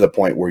you get to the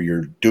point where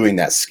you're doing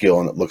that skill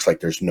and it looks like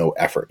there's no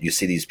effort. You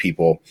see these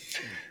people,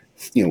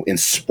 in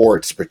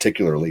sports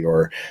particularly,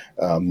 or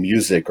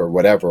music or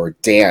whatever, or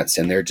dance,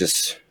 and they're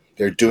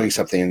doing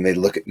something and they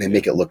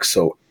make it look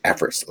so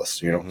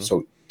effortless, Mm-hmm.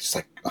 So it's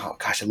like, oh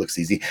gosh, it looks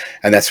easy.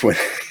 And that's when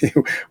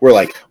we're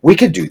like, we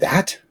could do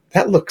that.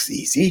 That looks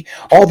easy.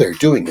 All they're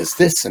doing is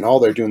this, and all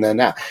they're doing that and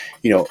that.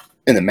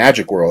 In the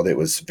magic world, it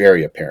was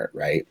very apparent,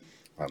 right?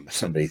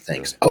 Somebody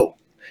thinks, oh,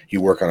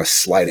 you work on a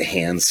sleight of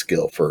hand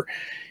skill for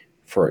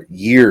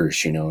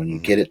years, and you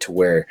get it to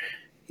where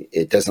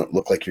it doesn't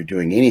look like you're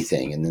doing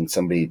anything. And then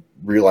somebody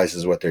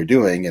realizes what they're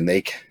doing, and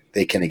they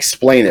can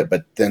explain it,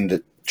 but then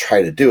to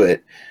try to do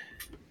it,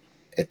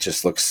 it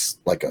just looks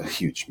like a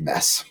huge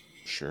mess.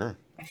 Sure.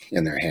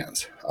 In their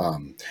hands.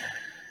 And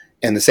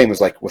the same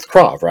is like with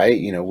Krav, right?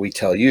 We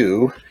tell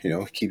you,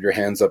 keep your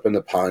hands up in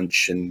the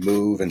punch and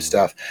move and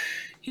stuff.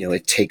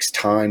 It takes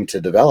time to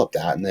develop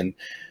that. And then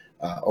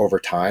over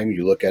time,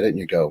 you look at it and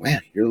you go,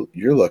 man,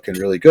 you're looking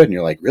really good. And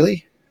you're like,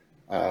 really?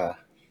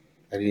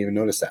 I didn't even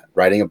notice that.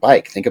 Riding a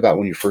bike. Think about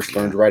when you first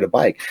learned to ride a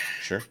bike.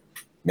 Sure.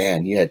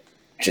 Man, you had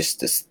just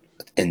this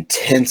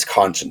intense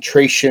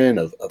concentration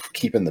of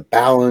keeping the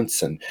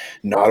balance and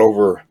not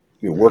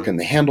working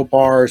the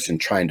handlebars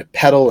and trying to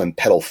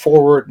pedal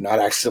forward, not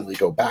accidentally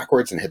go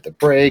backwards and hit the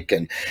brake.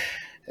 And,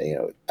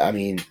 I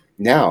mean,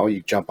 now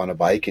you jump on a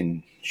bike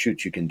and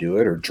shoot, you can do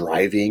it, or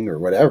driving or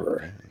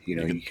whatever.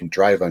 You can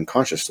drive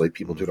unconsciously.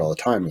 People do it all the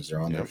time as they're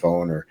on their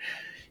phone or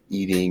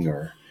eating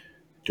or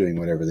doing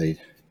whatever they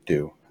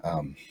do.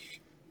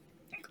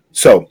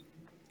 So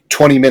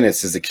 20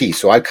 minutes is the key.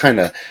 So I kind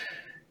of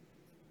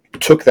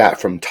took that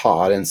from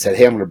Todd and said,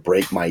 hey, I'm going to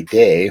break my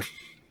day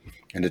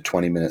into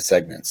 20-minute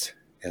segments.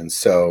 And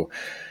so,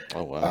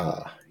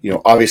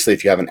 obviously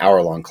if you have an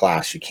hour-long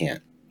class, you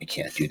can't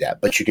do that,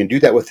 but you can do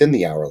that within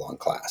the hour-long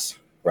class,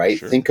 right?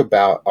 Sure. Think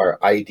about our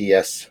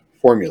IDS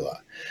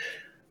formula,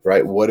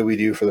 right? What do we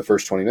do for the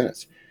first 20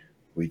 minutes?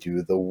 We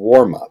do the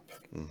warm-up.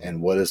 Mm-hmm.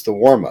 And what is the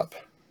warm-up?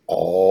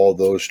 All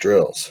those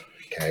drills.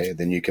 Okay,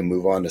 then you can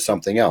move on to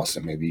something else,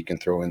 and maybe you can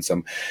throw in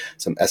some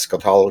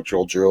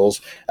ecological drills.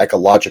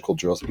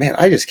 Man,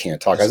 I just can't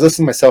talk. I was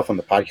listening to myself on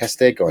the podcast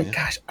today, going,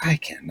 "Gosh, I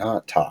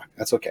cannot talk."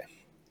 That's okay.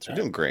 You're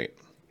doing great.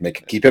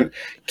 Keeping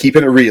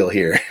it real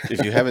here.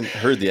 If you haven't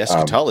heard the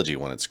eschatology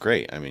one, it's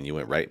great. I mean, you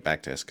went right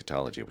back to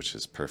eschatology, which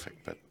is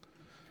perfect. But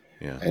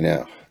yeah, I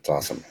know, it's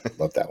awesome.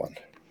 Love that one.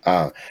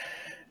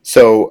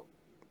 So,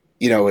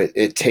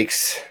 it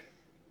takes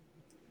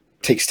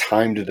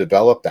time to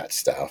develop that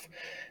stuff.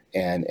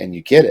 And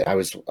you get it. I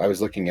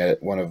was looking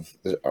at one of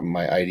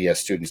my IDS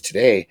students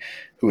today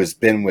who has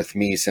been with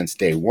me since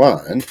day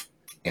one,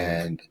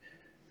 and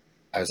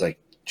I was like,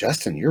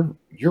 Justin,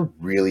 you're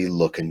really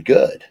looking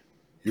good.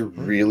 You're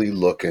really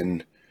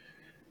looking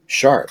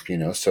sharp,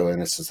 So,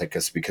 and this is like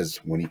this because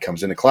when he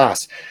comes into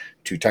class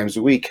 2 times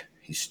a week,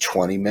 he's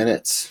 20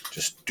 minutes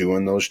just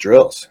doing those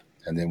drills.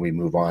 And then we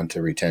move on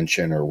to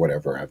retention or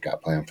whatever I've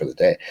got planned for the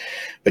day.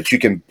 But you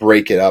can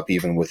break it up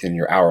even within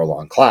your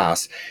hour-long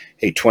class.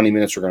 Hey, 20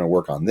 minutes we're going to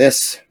work on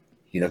this,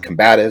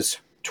 combatives.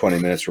 20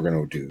 minutes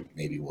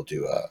we'll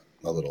do a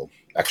little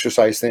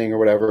exercise thing or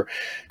whatever.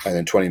 And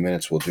then 20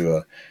 minutes we'll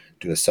do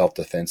a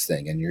self-defense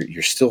thing. And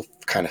you're still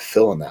kind of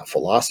filling that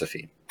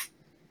philosophy.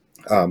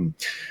 But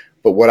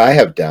what I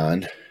have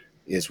done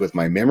is with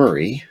my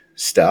memory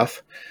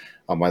stuff,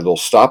 on my little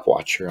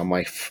stopwatch here on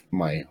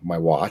my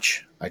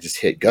watch, I just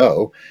hit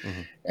go,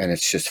 and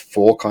it's just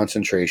full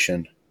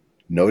concentration,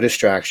 no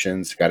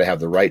distractions. Got to have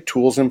the right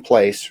tools in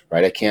place,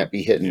 right? I can't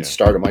be hitting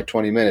start of my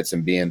 20 minutes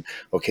and being,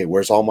 okay,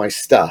 where's all my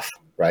stuff,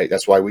 right?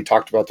 That's why we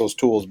talked about those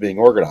tools being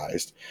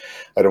organized.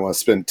 I don't want to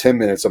spend 10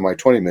 minutes of my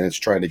 20 minutes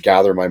trying to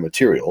gather my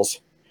materials.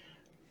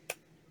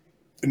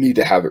 I need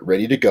to have it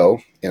ready to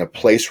go in a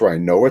place where I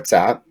know it's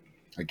at.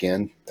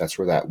 Again, that's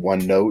where that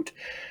OneNote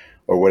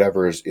or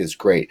whatever is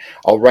great.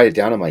 I'll write it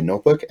down in my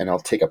notebook, and I'll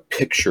take a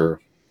picture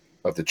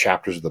of the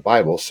chapters of the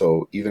Bible.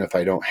 So even if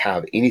I don't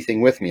have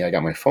anything with me, I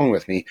got my phone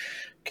with me,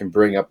 can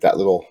bring up that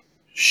little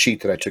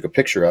sheet that I took a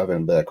picture of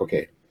and be like,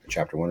 okay,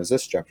 chapter 1 is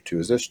this, chapter 2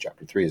 is this,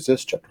 chapter 3 is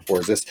this, chapter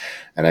 4 is this,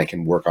 and I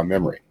can work on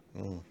memory.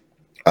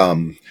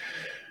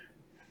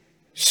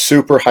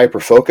 Super hyper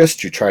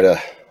focused. You try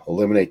to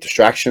eliminate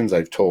distractions.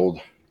 I've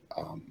told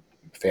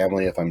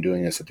family, if I'm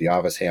doing this at the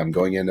office, hey, I'm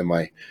going into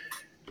my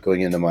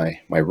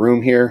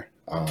room here.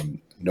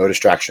 No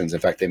distractions. In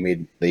fact, they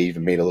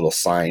even made a little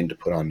sign to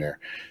put on there,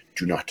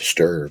 "Do not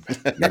disturb,"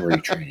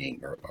 memory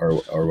training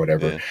or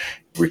whatever. Yeah.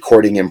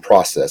 Recording in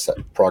progress,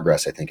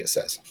 I think it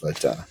says.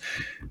 But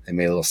they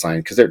made a little sign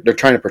because they're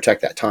trying to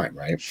protect that time,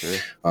 right? Sure.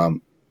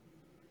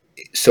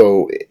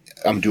 So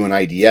I'm doing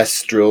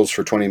IDS drills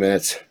for 20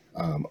 minutes.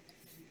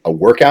 A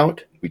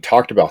workout. We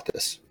talked about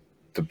this.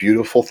 The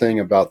beautiful thing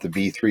about the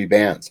V3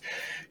 bands,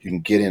 you can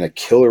get in a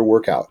killer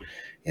workout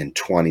in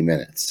 20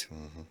 minutes.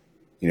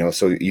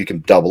 So you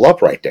can double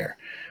up right there.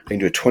 I can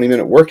do a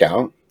 20-minute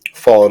workout,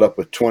 followed up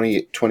with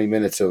 20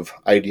 minutes of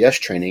IDS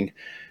training,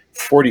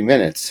 40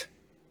 minutes,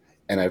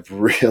 and I've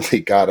really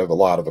got a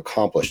lot of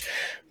accomplished.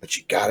 But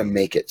you got to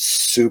make it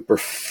super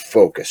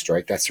focused,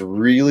 right? That's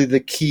really the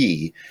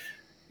key.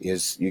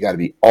 Is you got to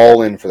be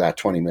all in for that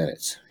 20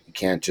 minutes. You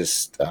can't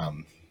just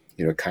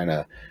kind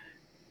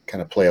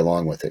of play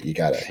along with it. You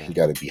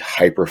gotta be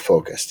hyper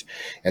focused.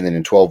 And then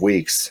in 12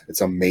 weeks,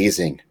 it's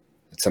amazing.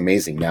 It's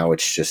amazing. Now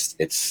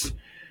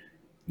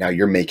now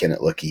you're making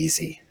it look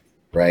easy,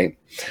 right?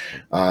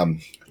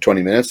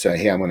 20 minutes.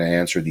 Hey, I'm going to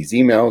answer these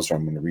emails, or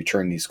I'm going to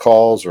return these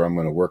calls, or I'm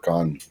going to work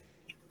on,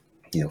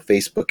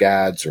 Facebook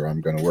ads, or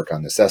I'm going to work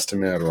on this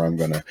estimate, or I'm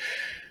going to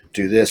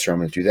do this, or I'm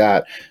going to do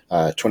that.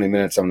 20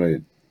 minutes. I'm going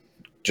to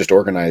just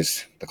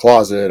organize the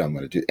closet. I'm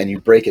going to do, and you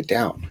break it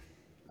down.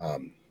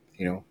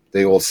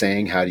 The old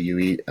saying, how do you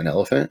eat an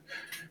elephant?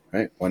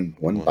 Right? One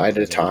bite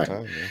at a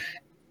time.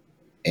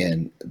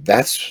 And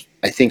that's,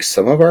 I think,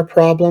 some of our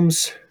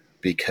problems,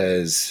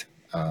 because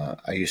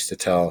I used to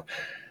tell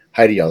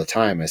Heidi all the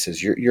time, I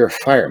says, you're a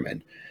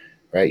fireman,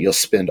 right? You'll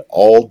spend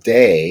all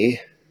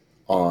day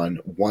on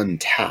one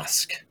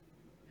task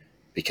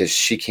because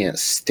she can't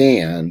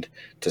stand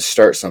to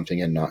start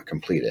something and not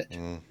complete it.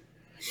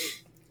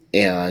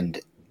 And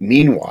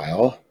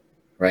meanwhile,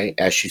 right,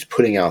 as she's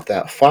putting out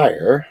that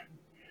fire,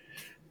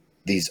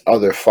 these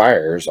other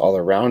fires all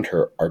around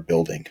her are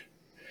building.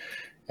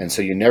 And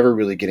so you never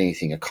really get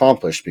anything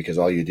accomplished because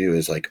all you do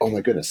is like, oh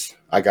my goodness,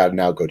 I got to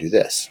now go do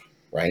this,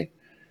 right?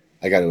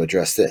 I got to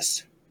address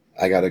this.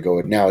 I got to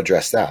go now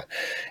address that.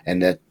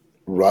 And that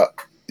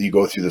you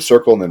go through the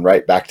circle and then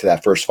right back to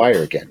that first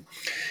fire again.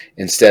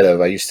 Instead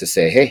of, I used to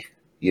say, hey,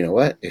 you know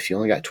what? If you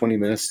only got 20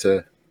 minutes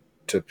to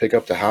pick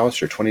up the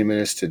house, or 20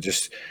 minutes to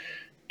just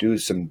do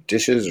some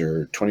dishes,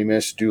 or 20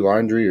 minutes to do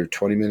laundry, or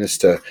 20 minutes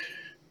to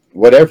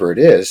whatever it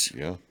is,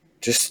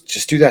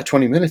 just do that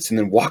 20 minutes and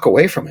then walk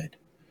away from it.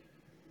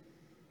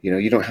 You know,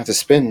 you don't have to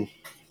spend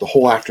the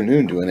whole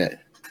afternoon doing it,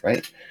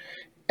 right?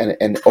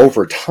 And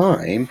over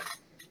time,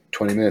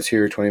 20 minutes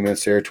here, 20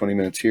 minutes there, 20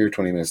 minutes here,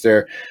 20 minutes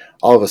there,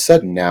 all of a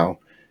sudden now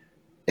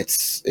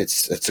it's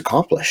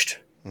accomplished,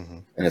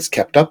 and it's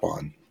kept up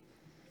on.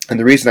 And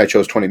the reason I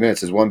chose 20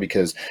 minutes is, one,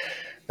 because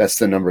that's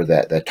the number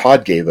that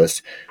Todd gave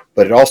us,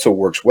 but it also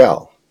works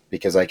well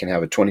because I can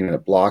have a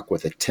 20-minute block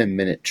with a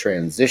 10-minute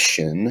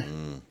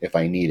transition if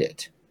I need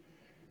it.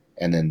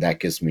 And then that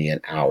gives me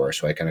an hour.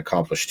 So I can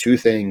accomplish two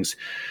things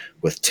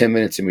with 10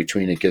 minutes in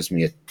between. It gives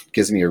me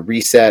a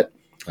reset.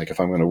 Like if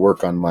I'm going to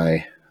work on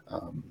my,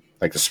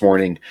 like this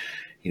morning,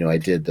 you know,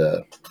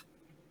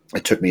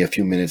 it took me a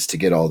few minutes to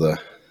get all the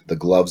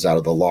gloves out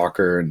of the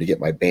locker and to get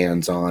my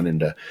bands on and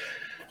to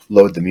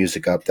load the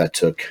music up. That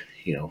took,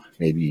 you know,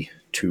 maybe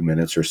 2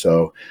 minutes or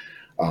so.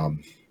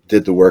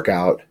 Did the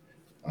workout.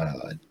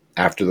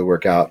 After the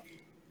workout,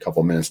 a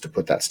couple minutes to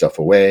put that stuff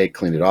away,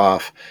 clean it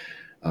off,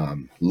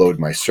 load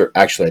my SIRT.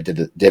 Actually, I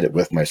did it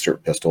with my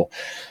SIRT pistol.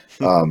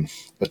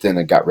 But then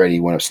I got ready,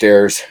 went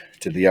upstairs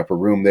to the upper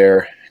room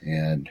there,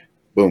 and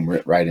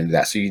boom, right into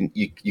that. So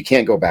you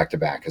can't go back to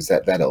back, because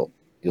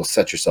you'll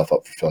set yourself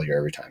up for failure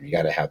every time. You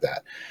got to have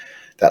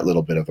that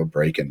little bit of a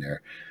break in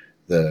there.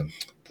 The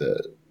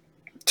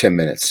 10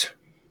 minutes.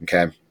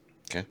 Okay.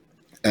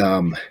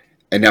 And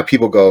now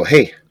people go,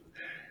 hey,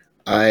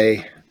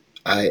 I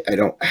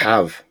don't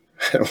have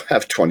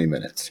 20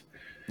 minutes.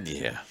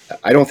 Yeah.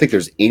 I don't think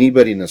there's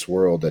anybody in this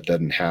world that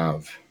doesn't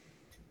have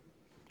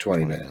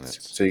 20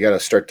 minutes. So you got to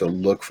start to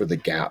look for the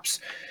gaps.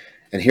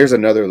 And here's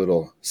another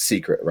little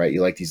secret, right?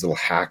 You like these little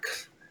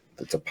hacks.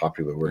 That's a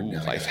popular word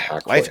now. Life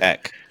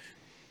hack.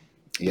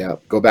 Yeah.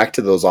 Go back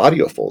to those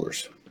audio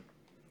folders.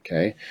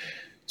 Okay.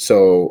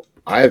 So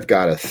I've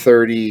got a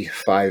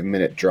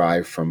 35-minute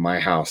drive from my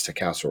house to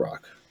Castle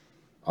Rock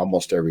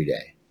almost every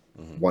day,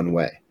 one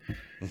way.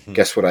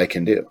 Guess what I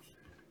can do?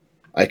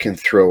 I can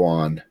throw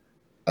on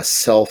a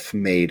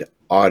self-made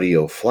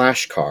audio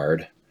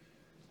flashcard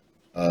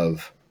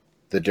of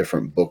the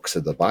different books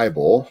of the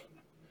Bible.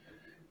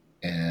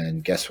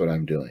 And guess what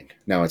I'm doing?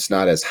 Now, it's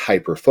not as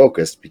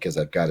hyper-focused because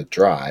I've got to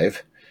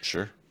drive.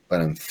 Sure.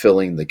 But I'm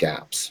filling the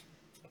gaps.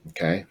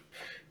 Okay.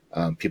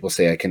 People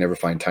say I can never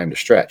find time to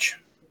stretch.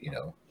 You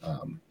know,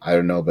 I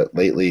don't know, but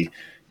lately,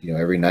 you know,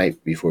 every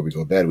night before we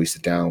go to bed, we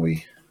sit down,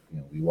 we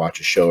watch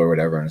a show or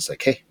whatever, and it's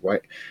like, hey, why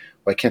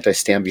can't I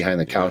stand behind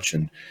the couch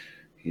and,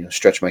 you know,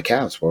 stretch my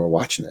calves while we're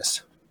watching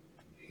this?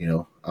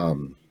 You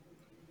know,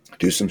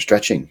 do some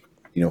stretching.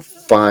 You know,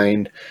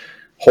 find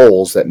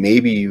holes that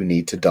maybe you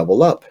need to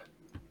double up.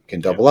 You can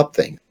double up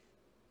things.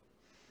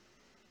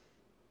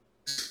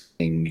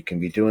 You can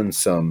be doing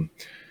some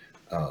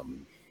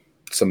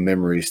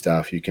memory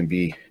stuff. You can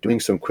be doing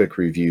some quick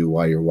review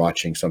while you're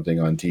watching something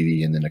on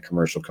TV and then a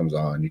commercial comes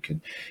on. You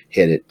can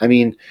hit it. I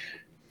mean,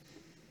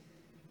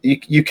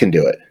 you can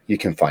do it. You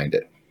can find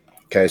it.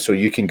 Okay. So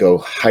you can go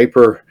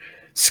hyper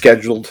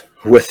scheduled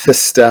with this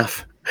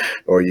stuff,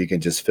 or you can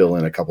just fill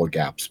in a couple of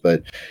gaps.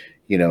 But,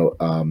 you know,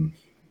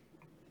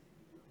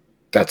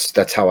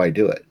 that's how I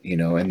do it, you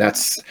know, and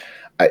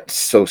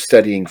so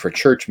studying for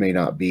church may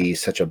not be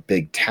such a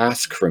big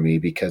task for me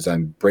because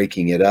I'm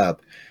breaking it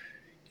up,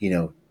 you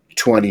know,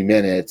 20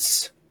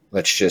 minutes,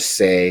 let's just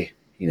say,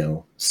 you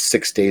know,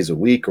 6 days a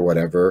week or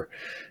whatever.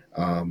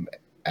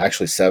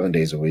 Actually 7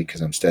 days a week,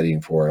 because I'm studying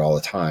for it all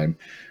the time.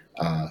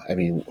 I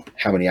mean,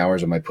 how many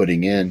hours am I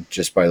putting in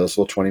just by those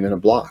little 20-minute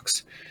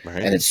blocks?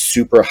 Right. And it's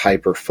super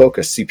hyper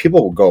focused. See,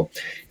 people will go,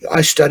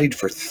 I studied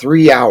for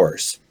 3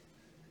 hours.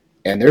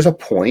 And there's a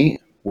point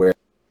where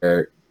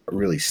you're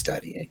really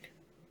studying,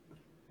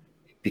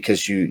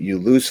 because you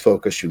lose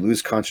focus, you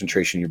lose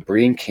concentration, your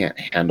brain can't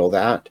handle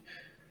that.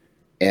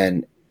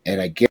 And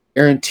I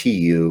guarantee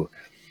you,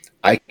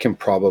 I can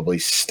probably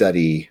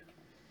study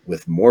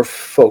with more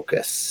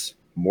focus,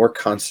 more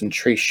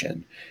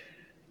concentration,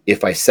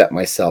 if I set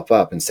myself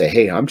up and say,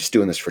 hey, I'm just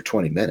doing this for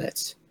 20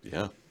 minutes.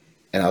 Yeah.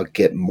 And I'll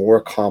get more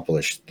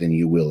accomplished than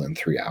you will in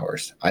 3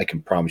 hours. I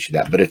can promise you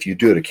that. But if you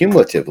do it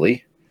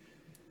accumulatively,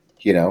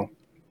 you know,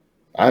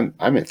 I'm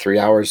in 3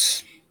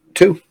 hours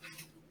too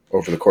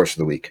over the course of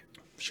the week.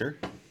 Sure.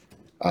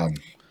 But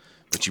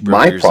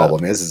my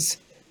problem is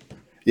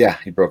yeah,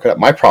 he broke it up.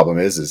 My problem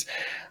is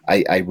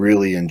I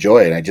really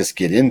enjoy it. I just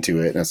get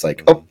into it and it's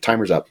like, oh,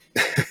 timer's up,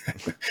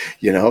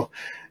 you know,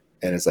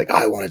 and it's like,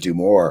 I want to do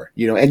more,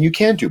 you know, and you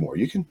can do more.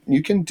 You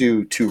can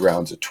do 2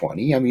 rounds of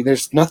 20. I mean,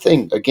 there's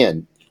nothing,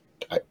 again,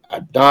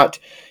 I'm not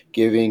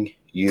giving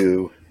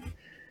you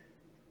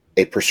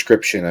a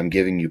prescription. I'm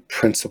giving you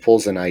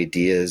principles and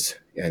ideas,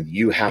 and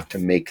you have to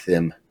make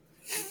them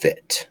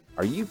fit.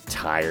 Are you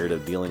tired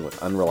of dealing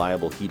with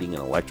unreliable heating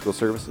and electrical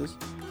services?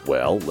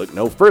 Well, look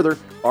no further.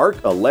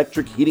 Arc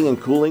Electric Heating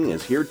and Cooling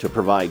is here to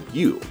provide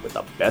you with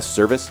the best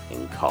service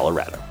in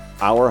Colorado.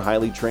 Our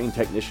highly trained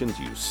technicians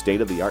use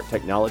state-of-the-art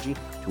technology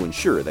to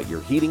ensure that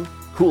your heating,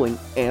 cooling,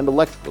 and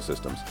electrical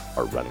systems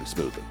are running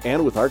smoothly.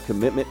 And with our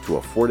commitment to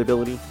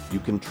affordability, you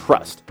can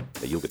trust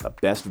that you'll get the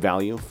best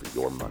value for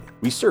your money.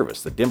 We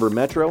service the Denver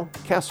Metro,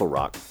 Castle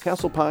Rock,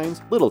 Castle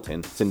Pines,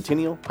 Littleton,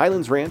 Centennial,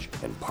 Highlands Ranch,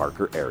 and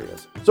Parker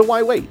areas. So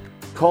why wait?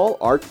 Call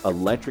Arc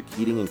Electric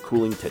Heating and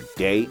Cooling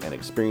today and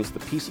experience the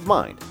peace of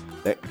mind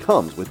that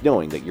comes with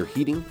knowing that your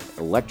heating,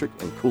 electric,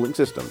 and cooling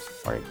systems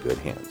are in good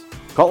hands.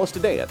 Call us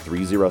today at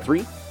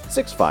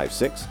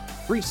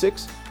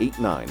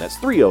 303-656-3689. That's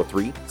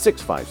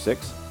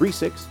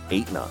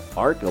 303-656-3689.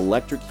 Arc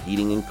Electric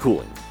Heating and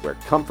Cooling, where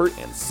comfort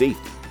and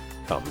safety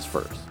comes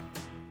first.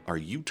 Are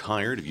you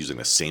tired of using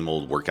the same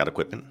old workout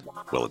equipment?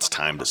 Well, it's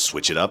time to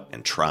switch it up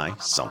and try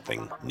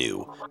something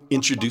new.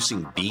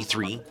 Introducing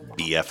B3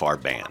 BFR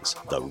bands,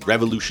 the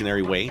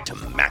revolutionary way to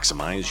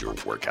maximize your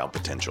workout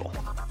potential.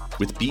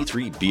 With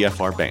B3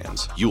 BFR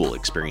bands, you will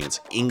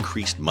experience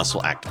increased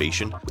muscle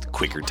activation with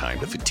quicker time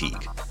to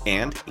fatigue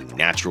and a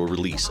natural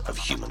release of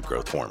human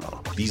growth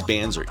hormone. These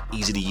bands are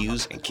easy to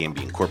use and can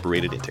be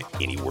incorporated into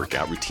any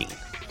workout routine.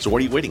 So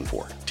what are you waiting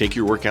for? Take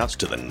your workouts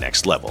to the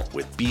next level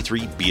with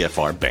B3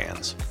 BFR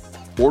bands.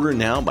 Order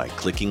now by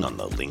clicking on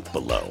the link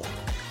below.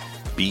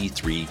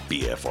 B3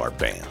 BFR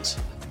bands,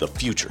 the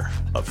future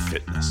of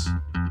fitness.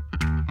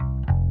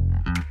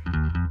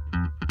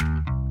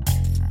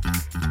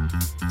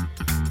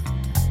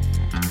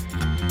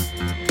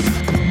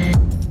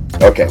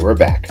 Okay, we're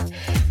back.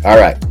 All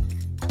right.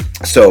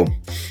 So,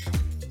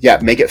 yeah,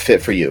 make it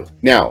fit for you.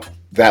 Now,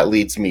 that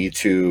leads me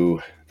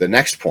to the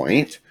next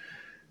point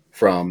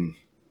from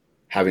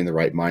having the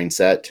right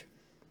mindset,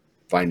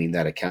 finding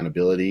that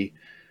accountability,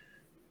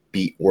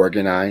 be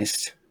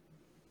organized,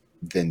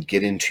 then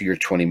get into your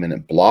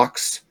 20-minute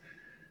blocks.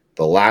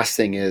 The last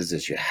thing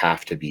is you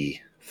have to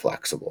be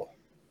flexible,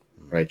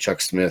 right?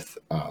 Chuck Smith,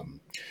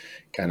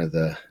 kind of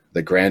the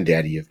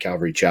granddaddy of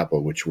Calvary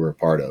Chapel, which we're a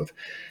part of,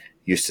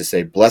 used to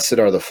say, "Blessed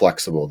are the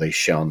flexible, they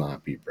shall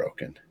not be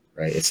broken,"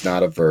 right? It's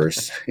not a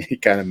verse. He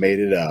kind of made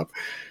it up,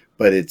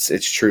 but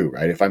it's true,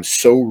 right? If I'm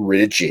so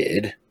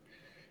rigid,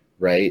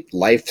 right,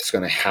 life's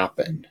going to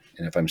happen.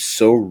 And if I'm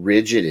so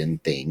rigid in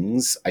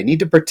things, I need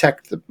to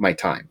protect my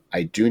time.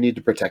 I do need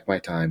to protect my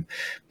time,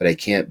 but I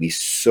can't be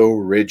so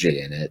rigid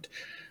in it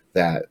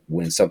that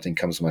when something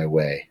comes my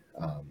way,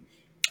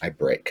 I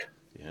break.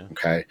 Yeah.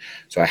 Okay.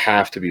 So I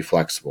have to be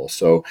flexible.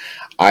 So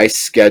I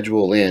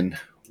schedule in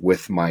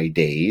with my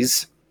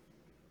days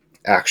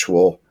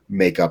actual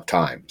makeup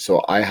time.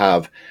 So I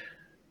have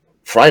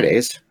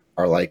Fridays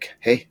are like,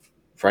 hey,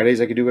 Fridays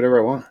I can do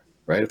whatever I want,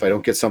 right? If I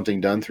don't get something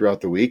done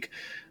throughout the week,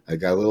 I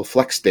got a little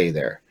flex day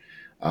there.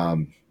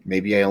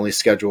 Maybe I only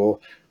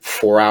schedule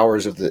 4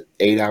 hours of the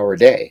 8-hour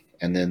day,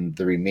 and then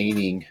the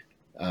remaining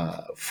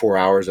 4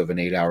 hours of an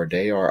 8-hour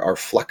day are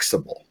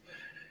flexible.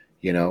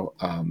 You know,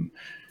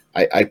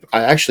 I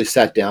actually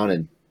sat down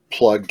and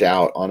plugged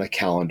out on a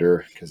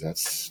calendar, because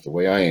that's the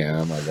way I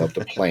am. I love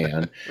to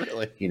plan,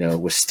 Really? you know,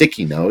 with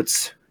sticky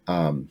notes,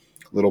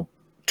 little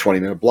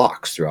 20-minute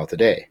blocks throughout the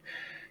day.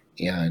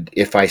 And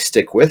if I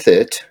stick with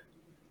it,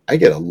 I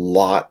get a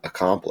lot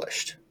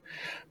accomplished.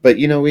 But,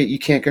 you know, you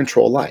can't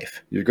control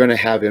life. You're going to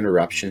have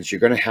interruptions.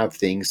 You're going to have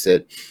things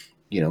that,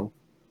 you know,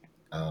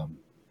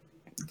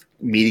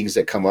 meetings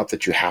that come up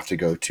that you have to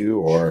go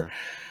to,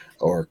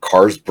 or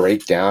cars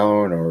break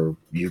down, or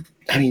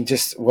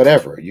just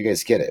whatever. You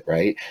guys get it,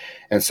 right?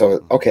 And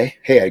so, okay,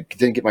 hey, I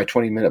didn't get my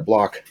 20-minute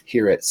block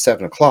here at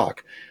 7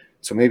 o'clock.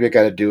 So maybe I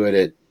got to do it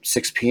at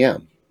 6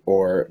 p.m.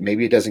 Or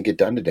maybe it doesn't get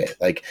done today.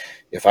 Like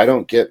if I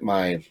don't get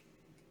my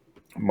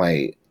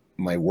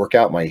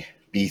workout, my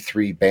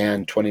B3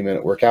 band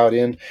 20-minute workout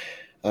in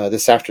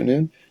this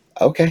afternoon,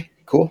 okay,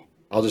 cool.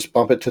 I'll just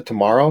bump it to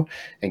tomorrow.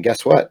 And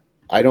guess what?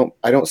 I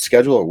don't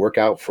schedule a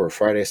workout for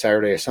Friday,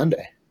 Saturday, or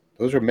Sunday.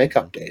 Those are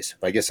makeup days.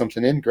 If I get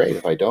something in, great.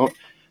 If I don't,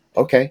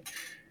 okay,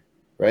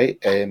 right?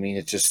 I mean,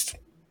 it's just,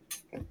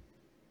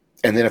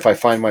 and then if I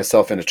find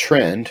myself in a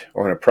trend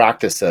or in a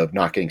practice of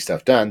not getting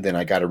stuff done, then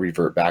I got to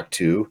revert back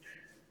to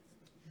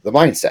the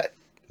mindset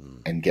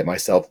and get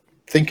myself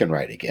thinking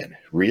right again,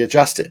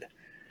 readjusted.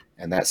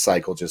 And that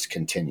cycle just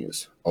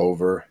continues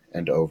over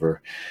and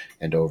over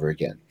and over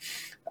again.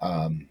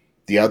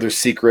 The other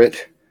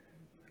secret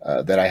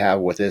that I have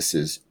with this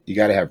is you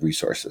got to have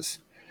resources.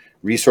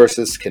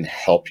 Resources can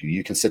help you.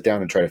 You can sit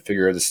down and try to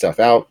figure this stuff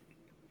out,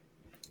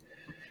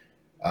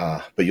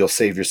 but you'll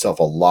save yourself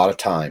a lot of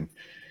time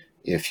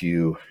if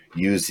you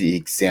use the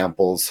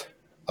examples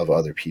of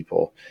other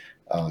people.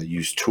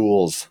 Use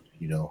tools,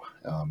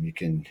 you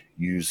can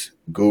use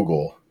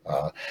Google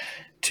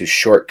to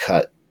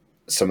shortcut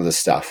some of the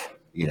stuff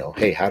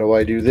Hey, how do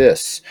I do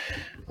this?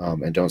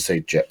 And don't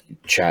say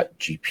chat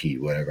GP,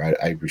 whatever.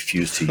 I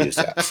refuse to use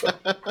that. So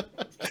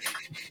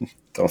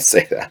don't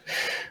say that.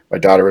 My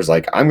daughter was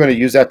like, I'm going to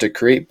use that to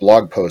create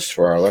blog posts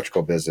for our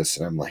electrical business.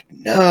 And I'm like,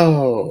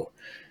 no.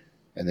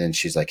 And then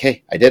she's like,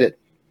 hey, I did it.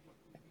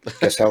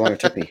 Guess how long it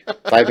took me?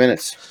 5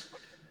 minutes.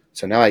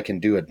 So now I can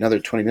do another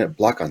 20-minute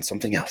block on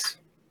something else.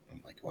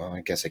 I'm like, well,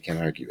 I guess I can't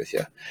argue with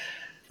you.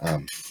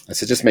 I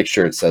said, just make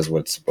sure it says what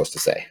it's supposed to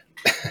say.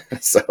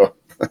 So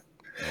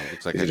Well,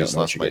 looks like I just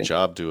lost my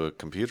job to a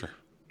computer.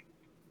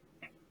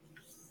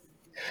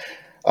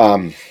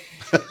 I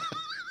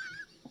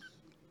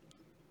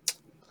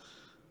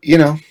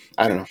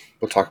don't know.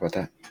 We'll talk about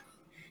that.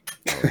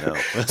 Oh,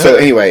 no. So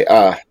anyway,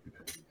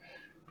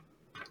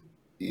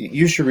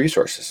 use your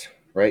resources,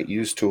 right?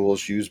 Use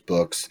tools, use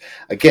books.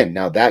 Again,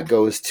 now that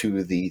goes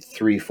to the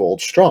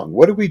threefold strong.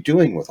 What are we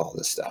doing with all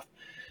this stuff?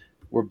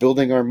 We're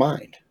building our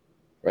mind,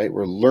 right?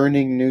 We're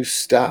learning new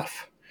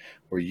stuff.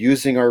 We're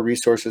using our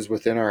resources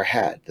within our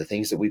head, the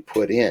things that we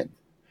put in,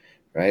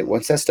 right?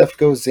 Once that stuff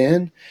goes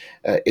in,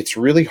 it's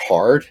really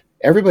hard.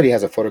 Everybody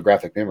has a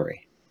photographic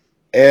memory.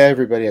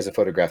 Everybody has a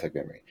photographic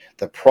memory.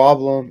 The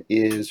problem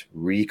is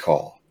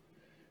recall,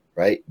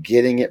 right?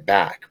 Getting it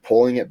back,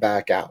 pulling it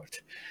back out.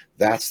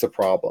 That's the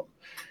problem.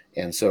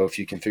 And so if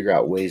you can figure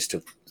out ways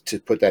to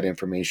put that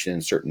information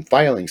in certain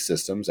filing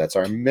systems, that's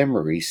our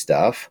memory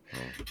stuff,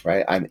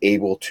 right? I'm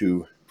able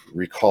to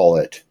recall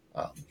it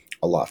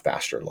a lot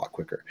faster, a lot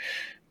quicker.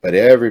 But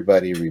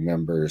everybody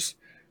remembers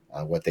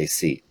what they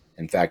see.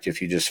 In fact,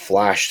 if you just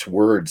flashed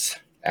words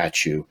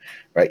at you,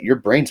 right, your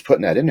brain's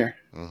putting that in there.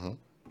 Mm-hmm.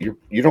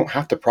 You don't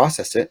have to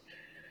process it,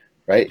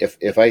 right?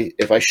 If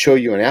I show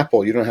you an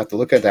apple, you don't have to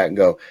look at that and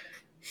go,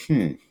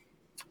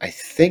 I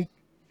think,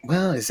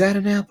 well, is that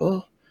an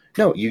apple?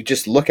 No, you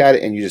just look at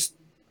it and you just,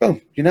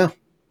 boom,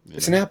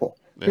 it's an apple.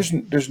 Yeah.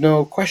 There's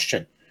no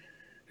question.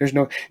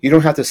 You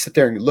don't have to sit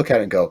there and look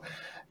at it and go,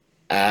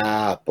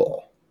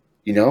 apple.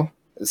 The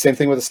same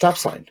thing with a stop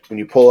sign. When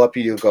you pull up,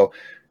 you go,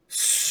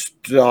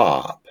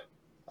 stop.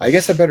 I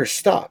guess I better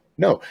stop.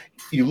 No,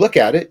 you look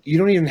at it. You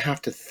don't even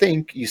have to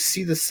think. You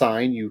see the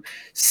sign. You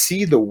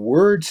see the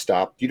word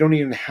stop. You don't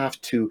even have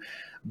to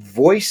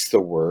voice the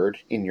word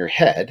in your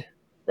head,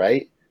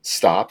 right?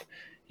 Stop.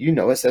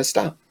 It says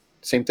stop.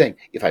 Same thing.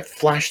 If I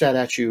flash that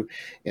at you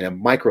in a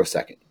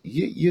microsecond,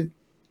 you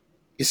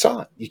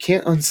saw it. You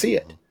can't unsee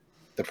it.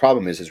 The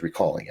problem is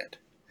recalling it.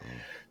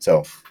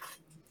 So,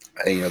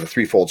 the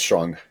threefold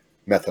strong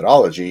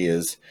methodology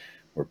is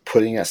we're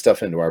putting that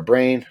stuff into our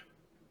brain,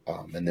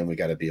 and then we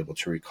got to be able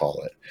to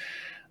recall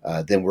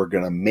it. Then we're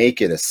going to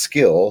make it a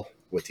skill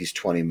with these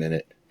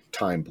 20-minute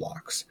time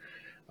blocks.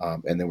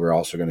 And then we're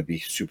also going to be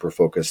super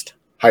focused,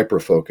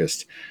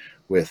 hyper-focused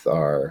with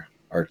our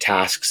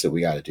tasks that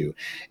we got to do.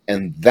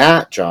 And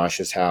that, Josh,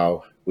 is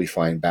how we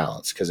find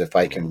balance. Because if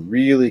I can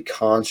really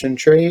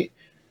concentrate,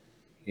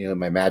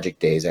 my magic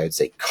days, I would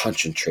say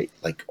concentrate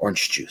like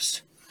orange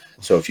juice.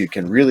 So if you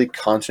can really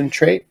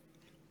concentrate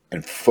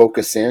and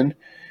focus in,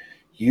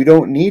 you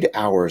don't need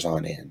hours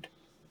on end.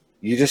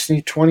 You just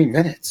need 20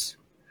 minutes.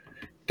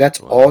 That's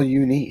all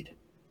you need.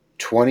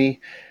 20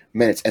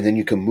 minutes. And then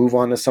you can move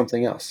on to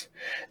something else.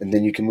 And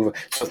then you can move on.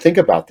 So think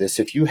about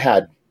this. If you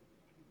had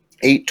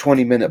 8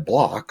 20-minute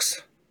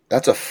blocks,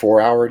 that's a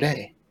 4-hour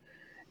day.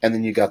 And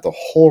then you got the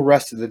whole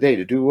rest of the day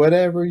to do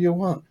whatever you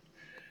want.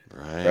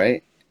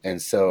 Right?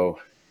 And so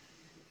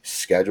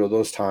schedule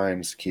those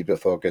times, keep it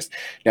focused.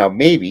 Now,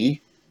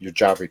 maybe your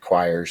job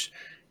requires,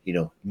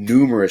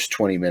 numerous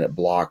 20-minute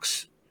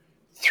blocks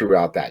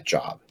throughout that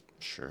job.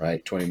 Sure.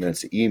 Right? 20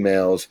 minutes of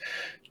emails,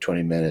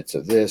 20 minutes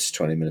of this,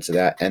 20 minutes of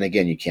that. And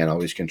again, you can't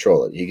always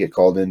control it. You get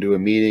called into a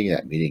meeting,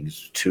 that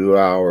meeting's 2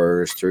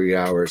 hours, 3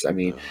 hours. I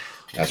mean,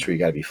 that's where you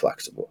got to be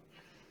flexible.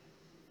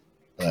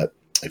 But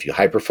if you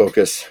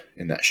hyper-focus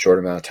in that short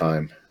amount of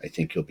time, I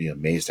think you'll be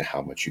amazed at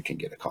how much you can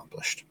get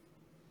accomplished.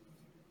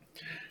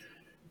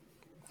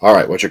 All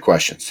right, what's your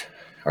questions?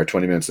 Our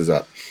 20 minutes is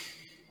up.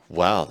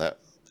 Wow, that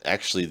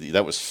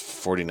was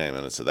 49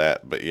 minutes of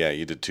that. But yeah,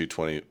 you did 2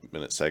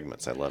 20-minute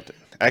segments. I loved it.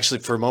 Actually,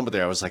 for a moment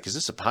there, I was like, is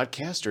this a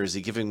podcast or is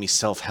he giving me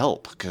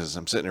self-help? Because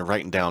I'm sitting there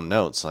writing down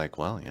notes like,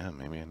 well, yeah,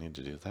 maybe I need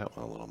to do that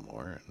one a little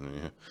more.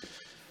 Yeah.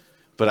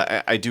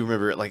 But I do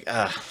remember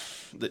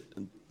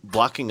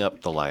blocking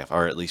up the life,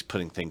 or at least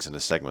putting things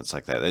into segments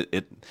like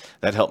that.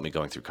 That helped me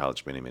going through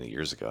college many, many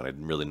years ago. And I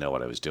didn't really know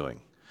what I was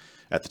doing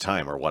at the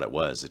time or what it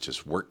was. It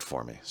just worked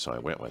for me. So I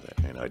went with it.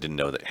 I didn't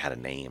know that it had a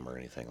name or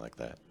anything like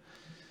that.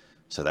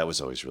 So that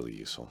was always really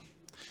useful.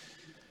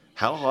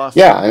 How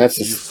often and that's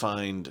do you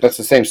find... That's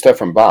the same stuff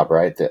from Bob,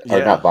 right? Or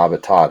not Bob,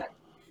 but Todd.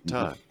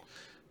 Todd.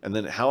 And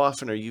then how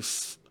often are you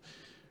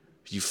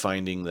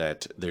finding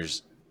that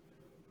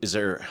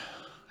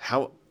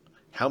how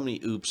many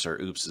oops are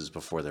oopses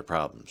before they're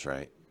problems,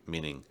 right?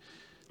 Meaning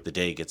the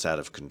day gets out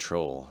of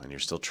control and you're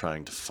still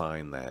trying to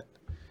find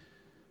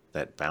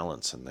that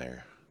balance in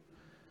there.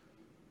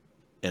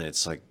 And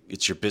it's like,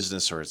 it's your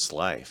business or it's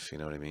life, you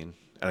know what I mean?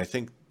 And I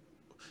think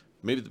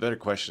maybe the better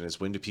question is,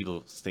 when do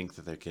people think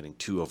that they're getting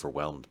too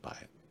overwhelmed by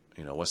it?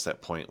 What's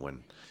that point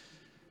when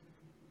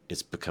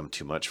it's become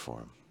too much for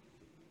them.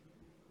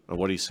 And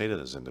what do you say to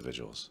those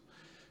individuals?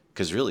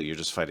 Because really, you're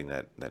just fighting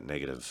that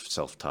negative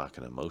self-talk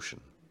and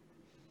emotion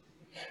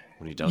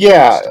when you don't do this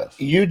Yeah,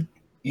 stuff. you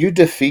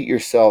defeat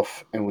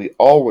yourself, and we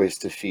always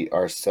defeat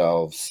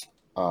ourselves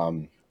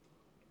in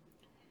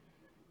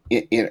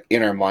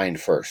our mind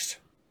first,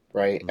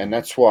 right? And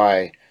that's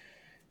why,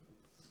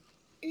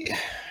 a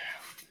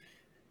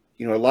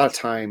lot of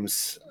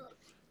times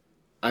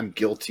I'm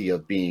guilty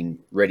of being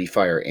ready,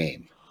 fire,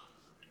 aim.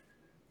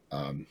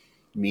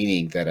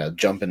 Meaning that I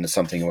jump into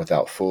something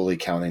without fully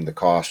counting the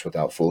cost,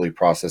 without fully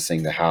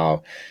processing the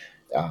how,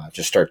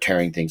 just start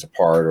tearing things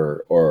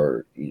apart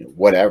or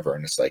whatever.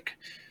 And it's like,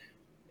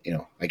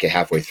 I get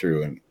halfway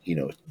through and,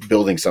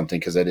 building something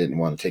because I didn't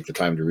want to take the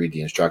time to read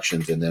the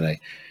instructions. And then I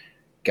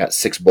got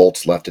 6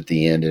 bolts left at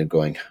the end and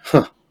going,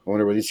 I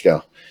wonder where these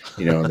go,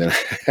 and then I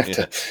have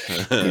to,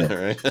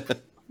 Right?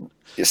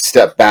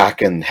 step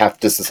back and have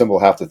to disassemble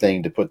half the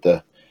thing to put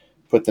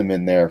them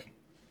in there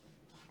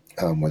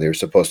where they were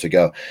supposed to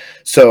go.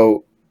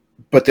 So,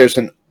 but there's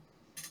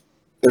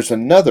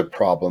another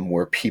problem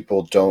where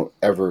people don't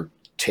ever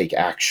take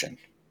action,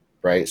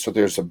 right? So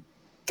there's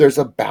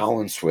a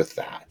balance with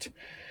that.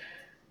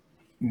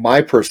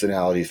 My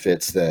personality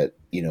fits that,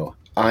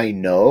 I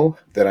know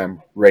that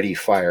I'm ready,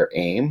 fire,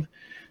 aim.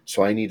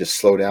 So I need to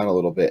slow down a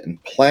little bit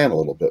and plan a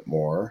little bit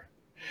more.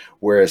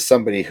 Whereas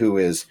somebody who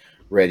is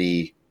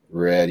ready,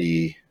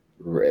 aim,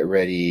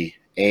 ready,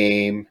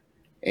 aim,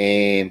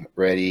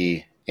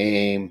 ready,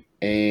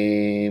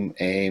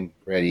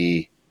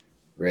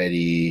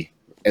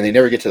 and they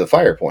never get to the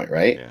fire point,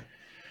 right? Yeah.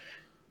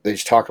 They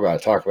just talk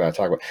about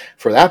it.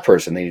 For that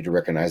person, they need to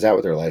recognize that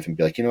with their life and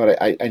be like, you know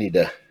what, I need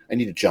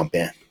to jump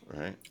in.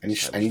 Right. I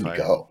need to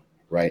go,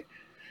 right?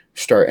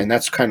 Start. And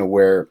that's kind of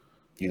where,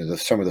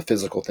 some of the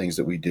physical things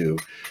that we do,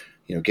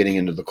 getting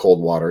into the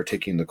cold water,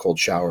 taking the cold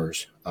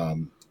showers.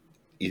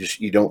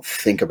 You don't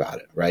think about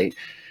it, right?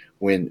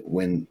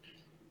 When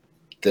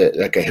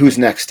okay, who's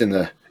next in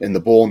the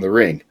bull in the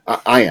ring?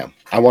 I am.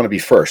 I want to be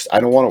first. I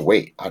don't want to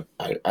wait. I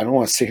don't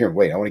want to sit here and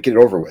wait. I want to get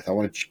it over with. I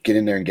want to get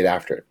in there and get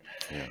after it.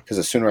 Because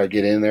the sooner I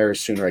get in there, the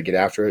sooner I get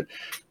after it,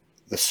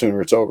 the sooner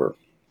it's over.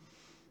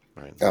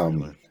 Right.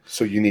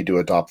 So you need to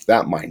adopt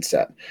that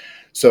mindset.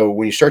 So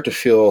when you start to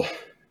feel,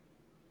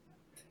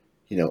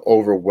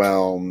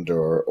 overwhelmed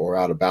or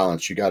out of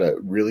balance, you got to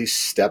really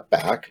step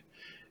back.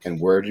 And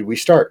where did we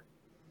start?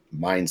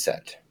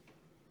 Mindset.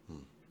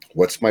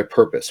 What's my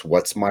purpose?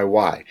 What's my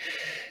why?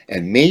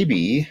 And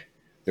maybe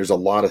there's a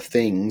lot of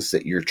things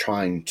that you're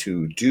trying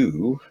to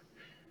do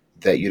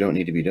that you don't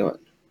need to be doing.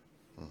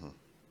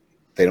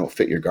 They don't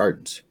fit your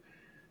gardens.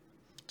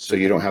 So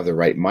you don't have the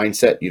right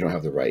mindset. You don't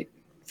have the right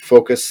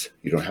focus.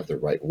 You don't have the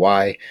right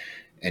why.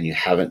 And you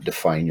haven't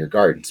defined your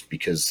gardens,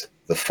 because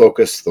the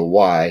focus, the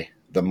why,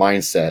 the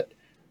mindset,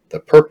 the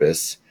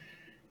purpose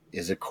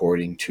is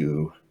according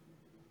to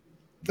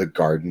the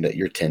garden that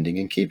you're tending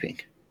and keeping.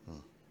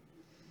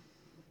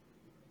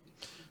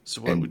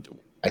 So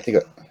I think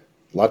a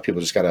lot of people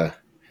just gotta,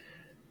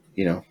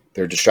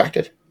 they're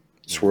distracted.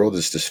 This world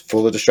is just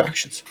full of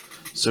distractions.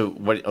 So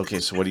what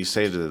do you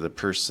say to the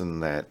person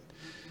that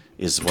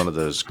is one of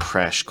those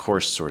crash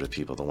course sort of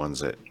people, the ones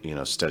that,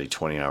 study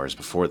 20 hours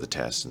before the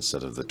test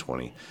instead of the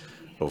 20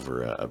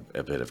 over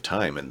a bit of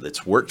time, and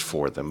it's worked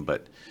for them,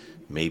 but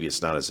maybe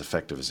it's not as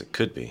effective as it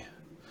could be?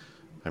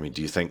 I mean,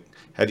 do you think,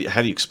 how do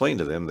you explain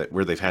to them that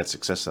where they've had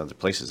success in other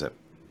places that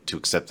to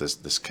accept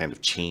this kind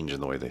of change in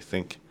the way they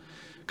think?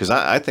 Because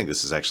I think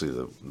this is actually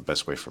the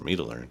best way for me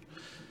to learn.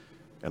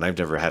 And I've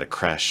never had a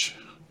crash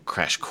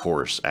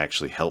course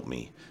actually help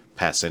me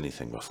pass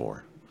anything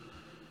before.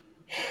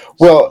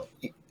 Well,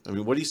 I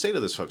mean, what do you say to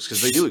those folks?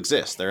 Because they do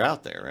exist. They're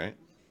out there, right?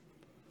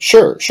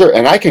 Sure.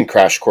 And I can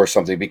crash course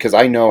something because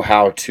I know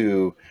how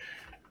to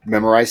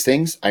memorize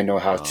things. I know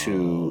how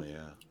to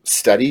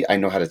study. I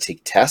know how to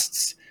take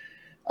tests.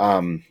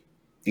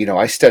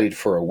 I studied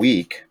for a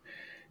week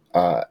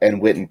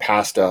and went and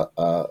passed a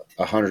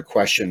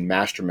 100-question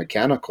master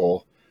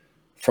mechanical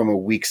from a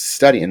week's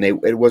study. And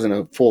it wasn't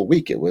a full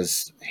week. It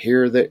was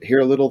here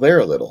a little, there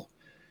a little,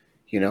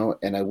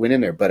 and I went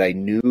in there, but I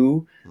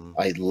knew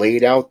I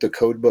laid out the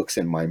code books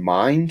in my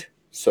mind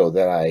so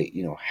that I,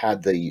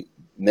 had the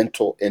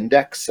mental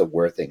index of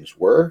where things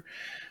were.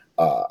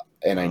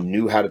 And I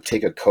knew how to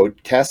take a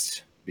code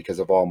test because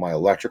of all my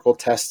electrical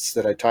tests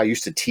that I taught. I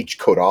used to teach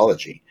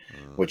codology,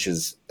 which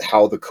is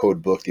how the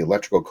code book, the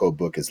electrical code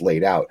book, is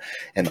laid out.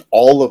 And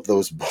all of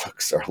those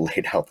books are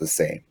laid out the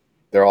same.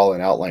 They're all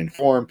in outline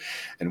form.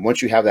 And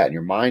once you have that in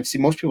your mind, see,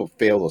 most people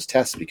fail those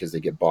tests because they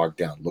get bogged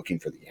down looking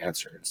for the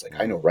answer. It's like,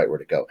 I know right where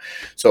to go.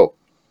 So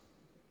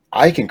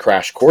I can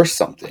crash course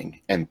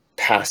something and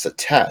pass a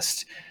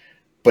test,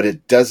 but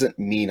it doesn't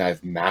mean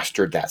I've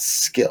mastered that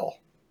skill,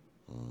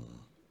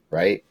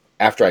 right?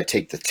 After I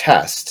take the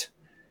test,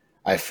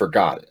 I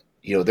forgot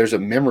it. There's a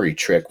memory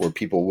trick where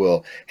people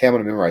will, hey, I'm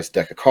going to memorize a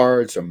deck of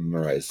cards. I'm going to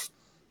memorize,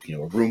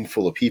 a room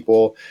full of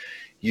people.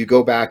 You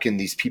go back, and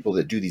these people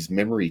that do these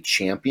memory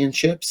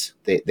championships,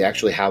 they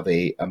actually have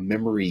a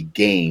memory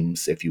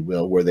games, if you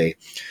will, where they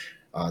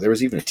There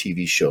was even a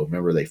TV show.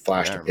 Remember, they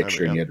flashed Yeah, I a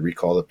picture remember, and you had to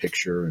recall the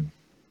picture.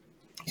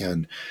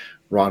 And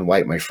Ron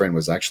White, my friend,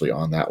 was actually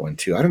on that one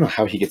too. I don't know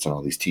how he gets on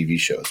all these TV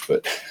shows,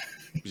 but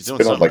He's he's doing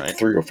been on something like right.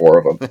 3 or 4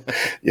 of them.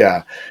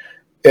 Yeah.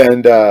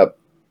 And,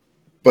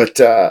 but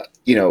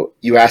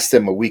you ask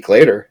them a week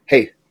later,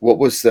 hey, what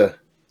was the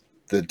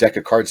deck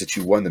of cards that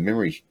you won the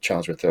memory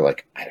challenge with? They're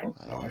like, I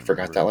don't know. I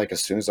forgot that like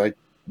as soon as I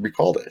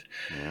recalled it.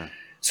 Yeah.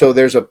 So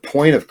there's a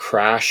point of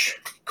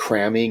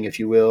cramming, if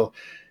you will,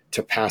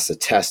 to pass a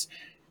test.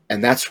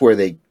 And that's where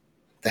they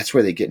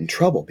get in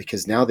trouble,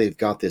 because now they've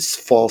got this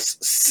false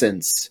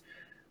sense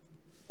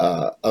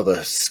of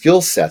a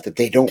skill set that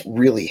they don't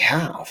really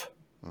have.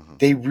 Mhm.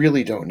 They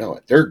really don't know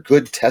it. There are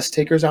good test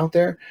takers out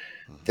there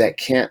that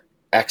can't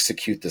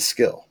execute the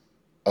skill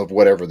of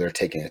whatever they're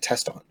taking a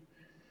test on.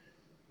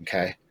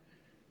 Okay.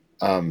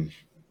 When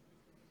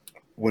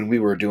we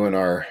were doing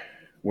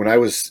when I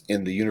was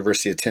in the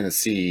University of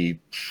Tennessee,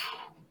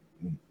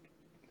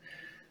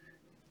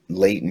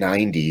 late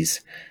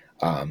 90s,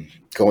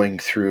 going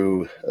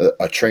through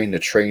a train the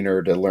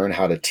trainer to learn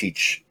how to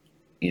teach,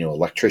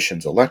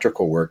 electricians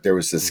electrical work, there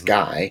was this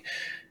guy,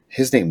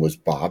 his name was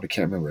Bob. I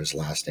can't remember his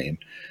last name.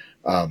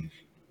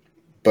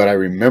 But I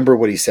remember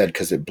what he said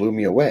because it blew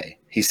me away.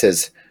 He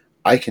says,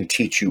 I can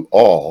teach you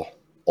all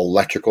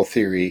electrical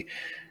theory,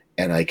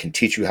 and I can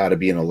teach you how to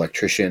be an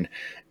electrician,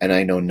 and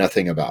I know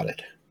nothing about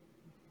it.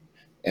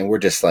 And we're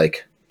just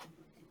like,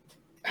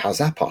 how's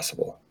that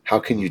possible? How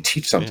can you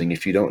teach something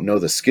if you don't know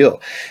the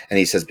skill? And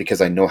he says,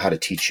 because I know how to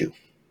teach you.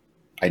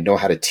 I know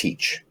how to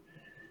teach.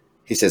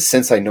 He says,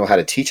 since I know how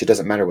to teach, it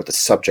doesn't matter what the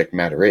subject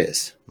matter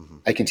is.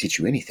 I can teach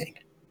you anything.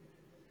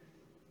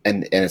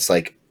 And it's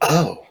like,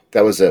 oh,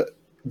 that was a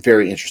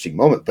very interesting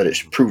moment, but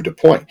it proved a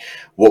point.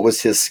 What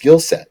was his skill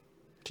set?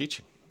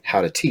 Teaching.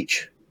 How to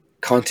teach.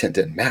 Content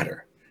didn't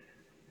matter.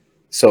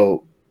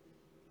 So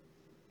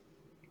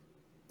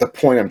the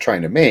point I'm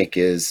trying to make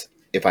is,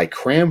 if I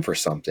cram for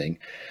something,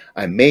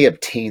 I may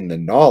obtain the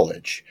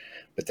knowledge,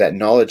 but that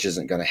knowledge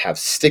isn't going to have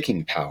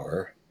sticking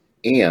power,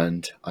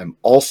 and I'm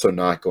also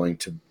not going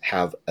to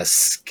have a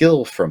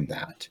skill from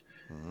that.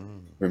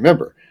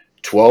 Remember,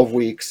 12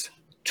 weeks,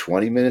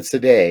 20 minutes a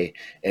day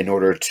in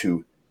order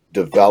to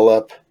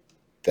develop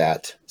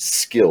that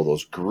skill,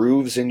 those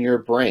grooves in your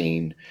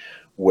brain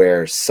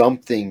where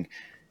something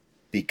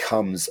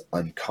becomes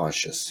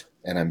unconscious.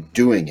 And I'm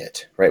doing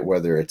it, right?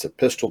 Whether it's a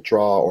pistol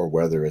draw, or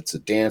whether it's a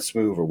dance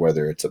move, or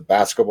whether it's a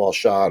basketball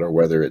shot, or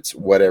whether it's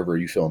whatever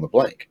you fill in the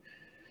blank.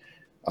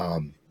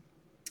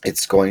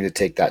 It's going to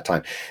take that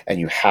time, and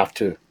you have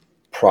to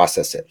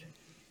process it.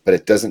 But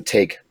it doesn't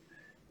take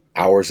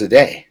hours a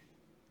day.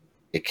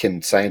 It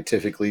can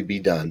scientifically be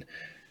done,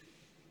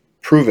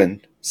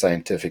 proven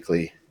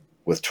scientifically,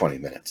 with 20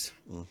 minutes.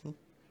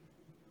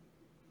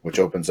 Which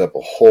opens up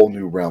a whole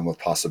new realm of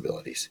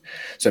possibilities.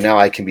 So now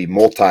I can be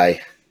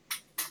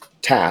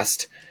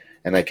multi-tasked,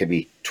 and I can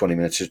be 20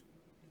 minutes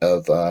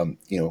of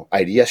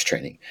IDS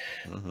training,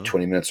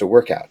 20 minutes of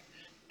workout,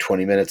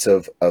 20 minutes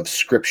of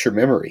scripture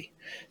memory,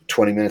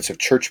 20 minutes of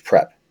church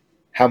prep.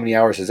 How many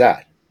hours is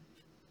that?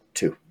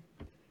 2.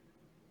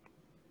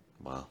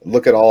 Wow.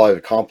 Look at all I've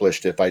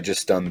accomplished if I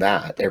just done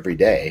that every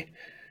day.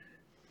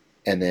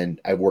 And then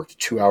I've worked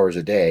 2 hours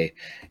a day,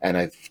 and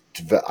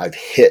I've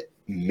hit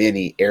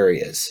many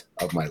areas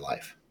of my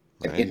life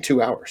in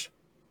 2 hours.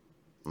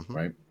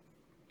 Right.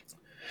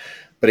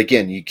 But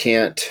again, you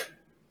can't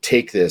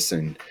take this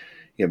and,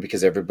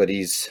 because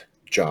everybody's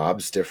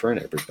job's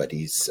different,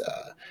 everybody's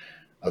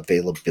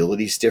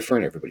availability is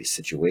different, everybody's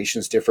situation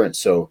is different.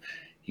 So,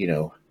 you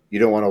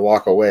don't want to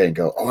walk away and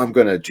go, oh, I'm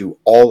going to do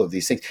all of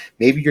these things.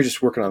 Maybe you're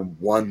just working on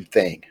one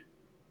thing.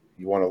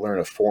 You want to learn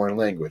a foreign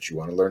language. You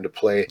want to learn to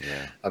play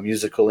a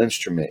musical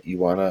instrument. You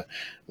want to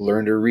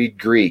learn to read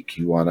Greek.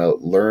 You want to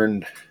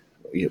learn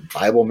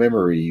Bible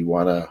memory. You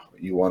want to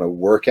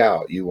work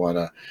out. You want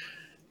to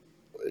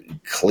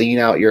clean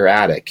out your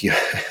attic.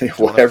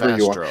 Whatever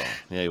you want. Draw.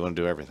 Yeah, you want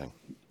to do everything.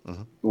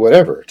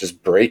 Whatever.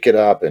 Just break it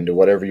up into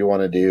whatever you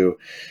want to do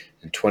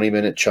in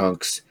 20-minute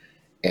chunks,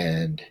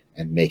 and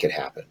make it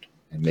happen.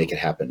 And make it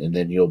happen. And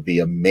then you'll be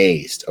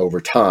amazed over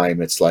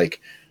time. It's like,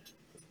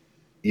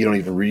 you don't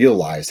even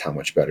realize how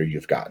much better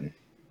you've gotten,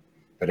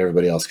 but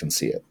everybody else can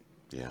see it.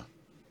 Yeah.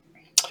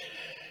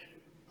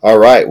 All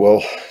right.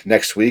 Well,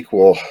 next week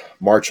we'll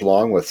march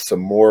along with some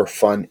more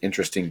fun,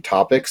 interesting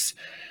topics.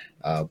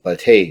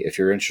 But hey, if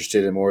you're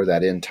interested in more of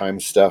that end time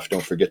stuff,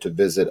 don't forget to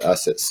visit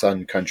us at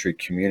Sun Country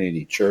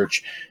Community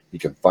Church. You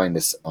can find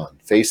us on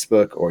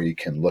Facebook, or you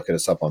can look at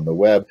us up on the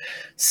web,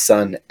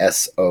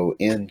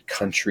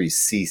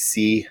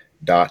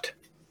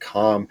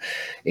 suncountrycc.com.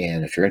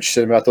 And if you're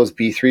interested about those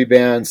B3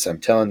 bands, I'm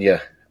telling you,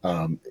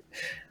 I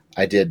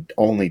did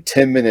only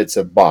 10 minutes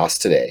of Boss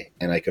today,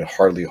 and I could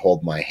hardly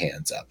hold my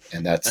hands up.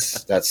 And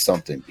that's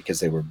something,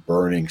 because they were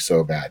burning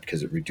so bad,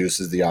 because it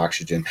reduces the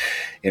oxygen,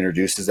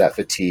 introduces that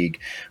fatigue,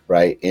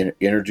 right?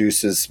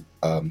 Introduces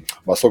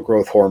muscle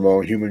growth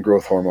hormone, human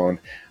growth hormone,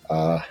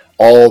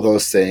 all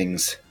those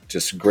things,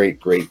 just great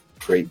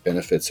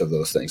benefits of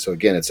those things. So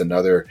again, it's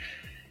another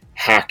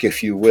hack,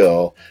 if you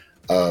will,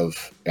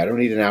 of, I don't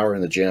need an hour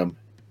in the gym.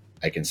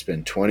 I can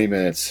spend 20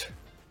 minutes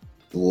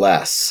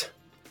less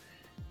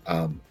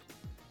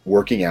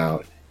working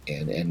out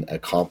and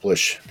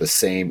accomplish the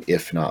same,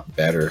 if not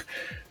better,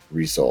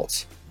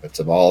 results. It's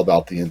all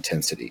about the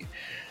intensity.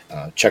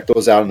 Check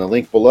those out in the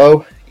link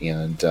below.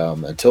 And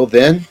until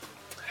then,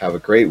 have a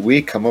great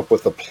week. Come up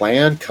with a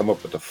plan, come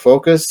up with a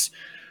focus,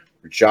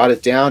 jot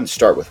it down, and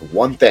start with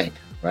one thing,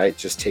 right?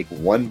 Just take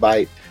one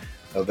bite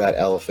of that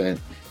elephant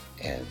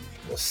and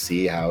we'll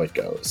see how it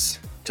goes.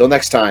 Till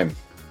next time,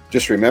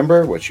 just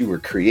remember what you were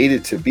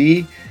created to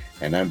be.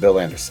 And I'm Bill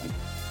Anderson.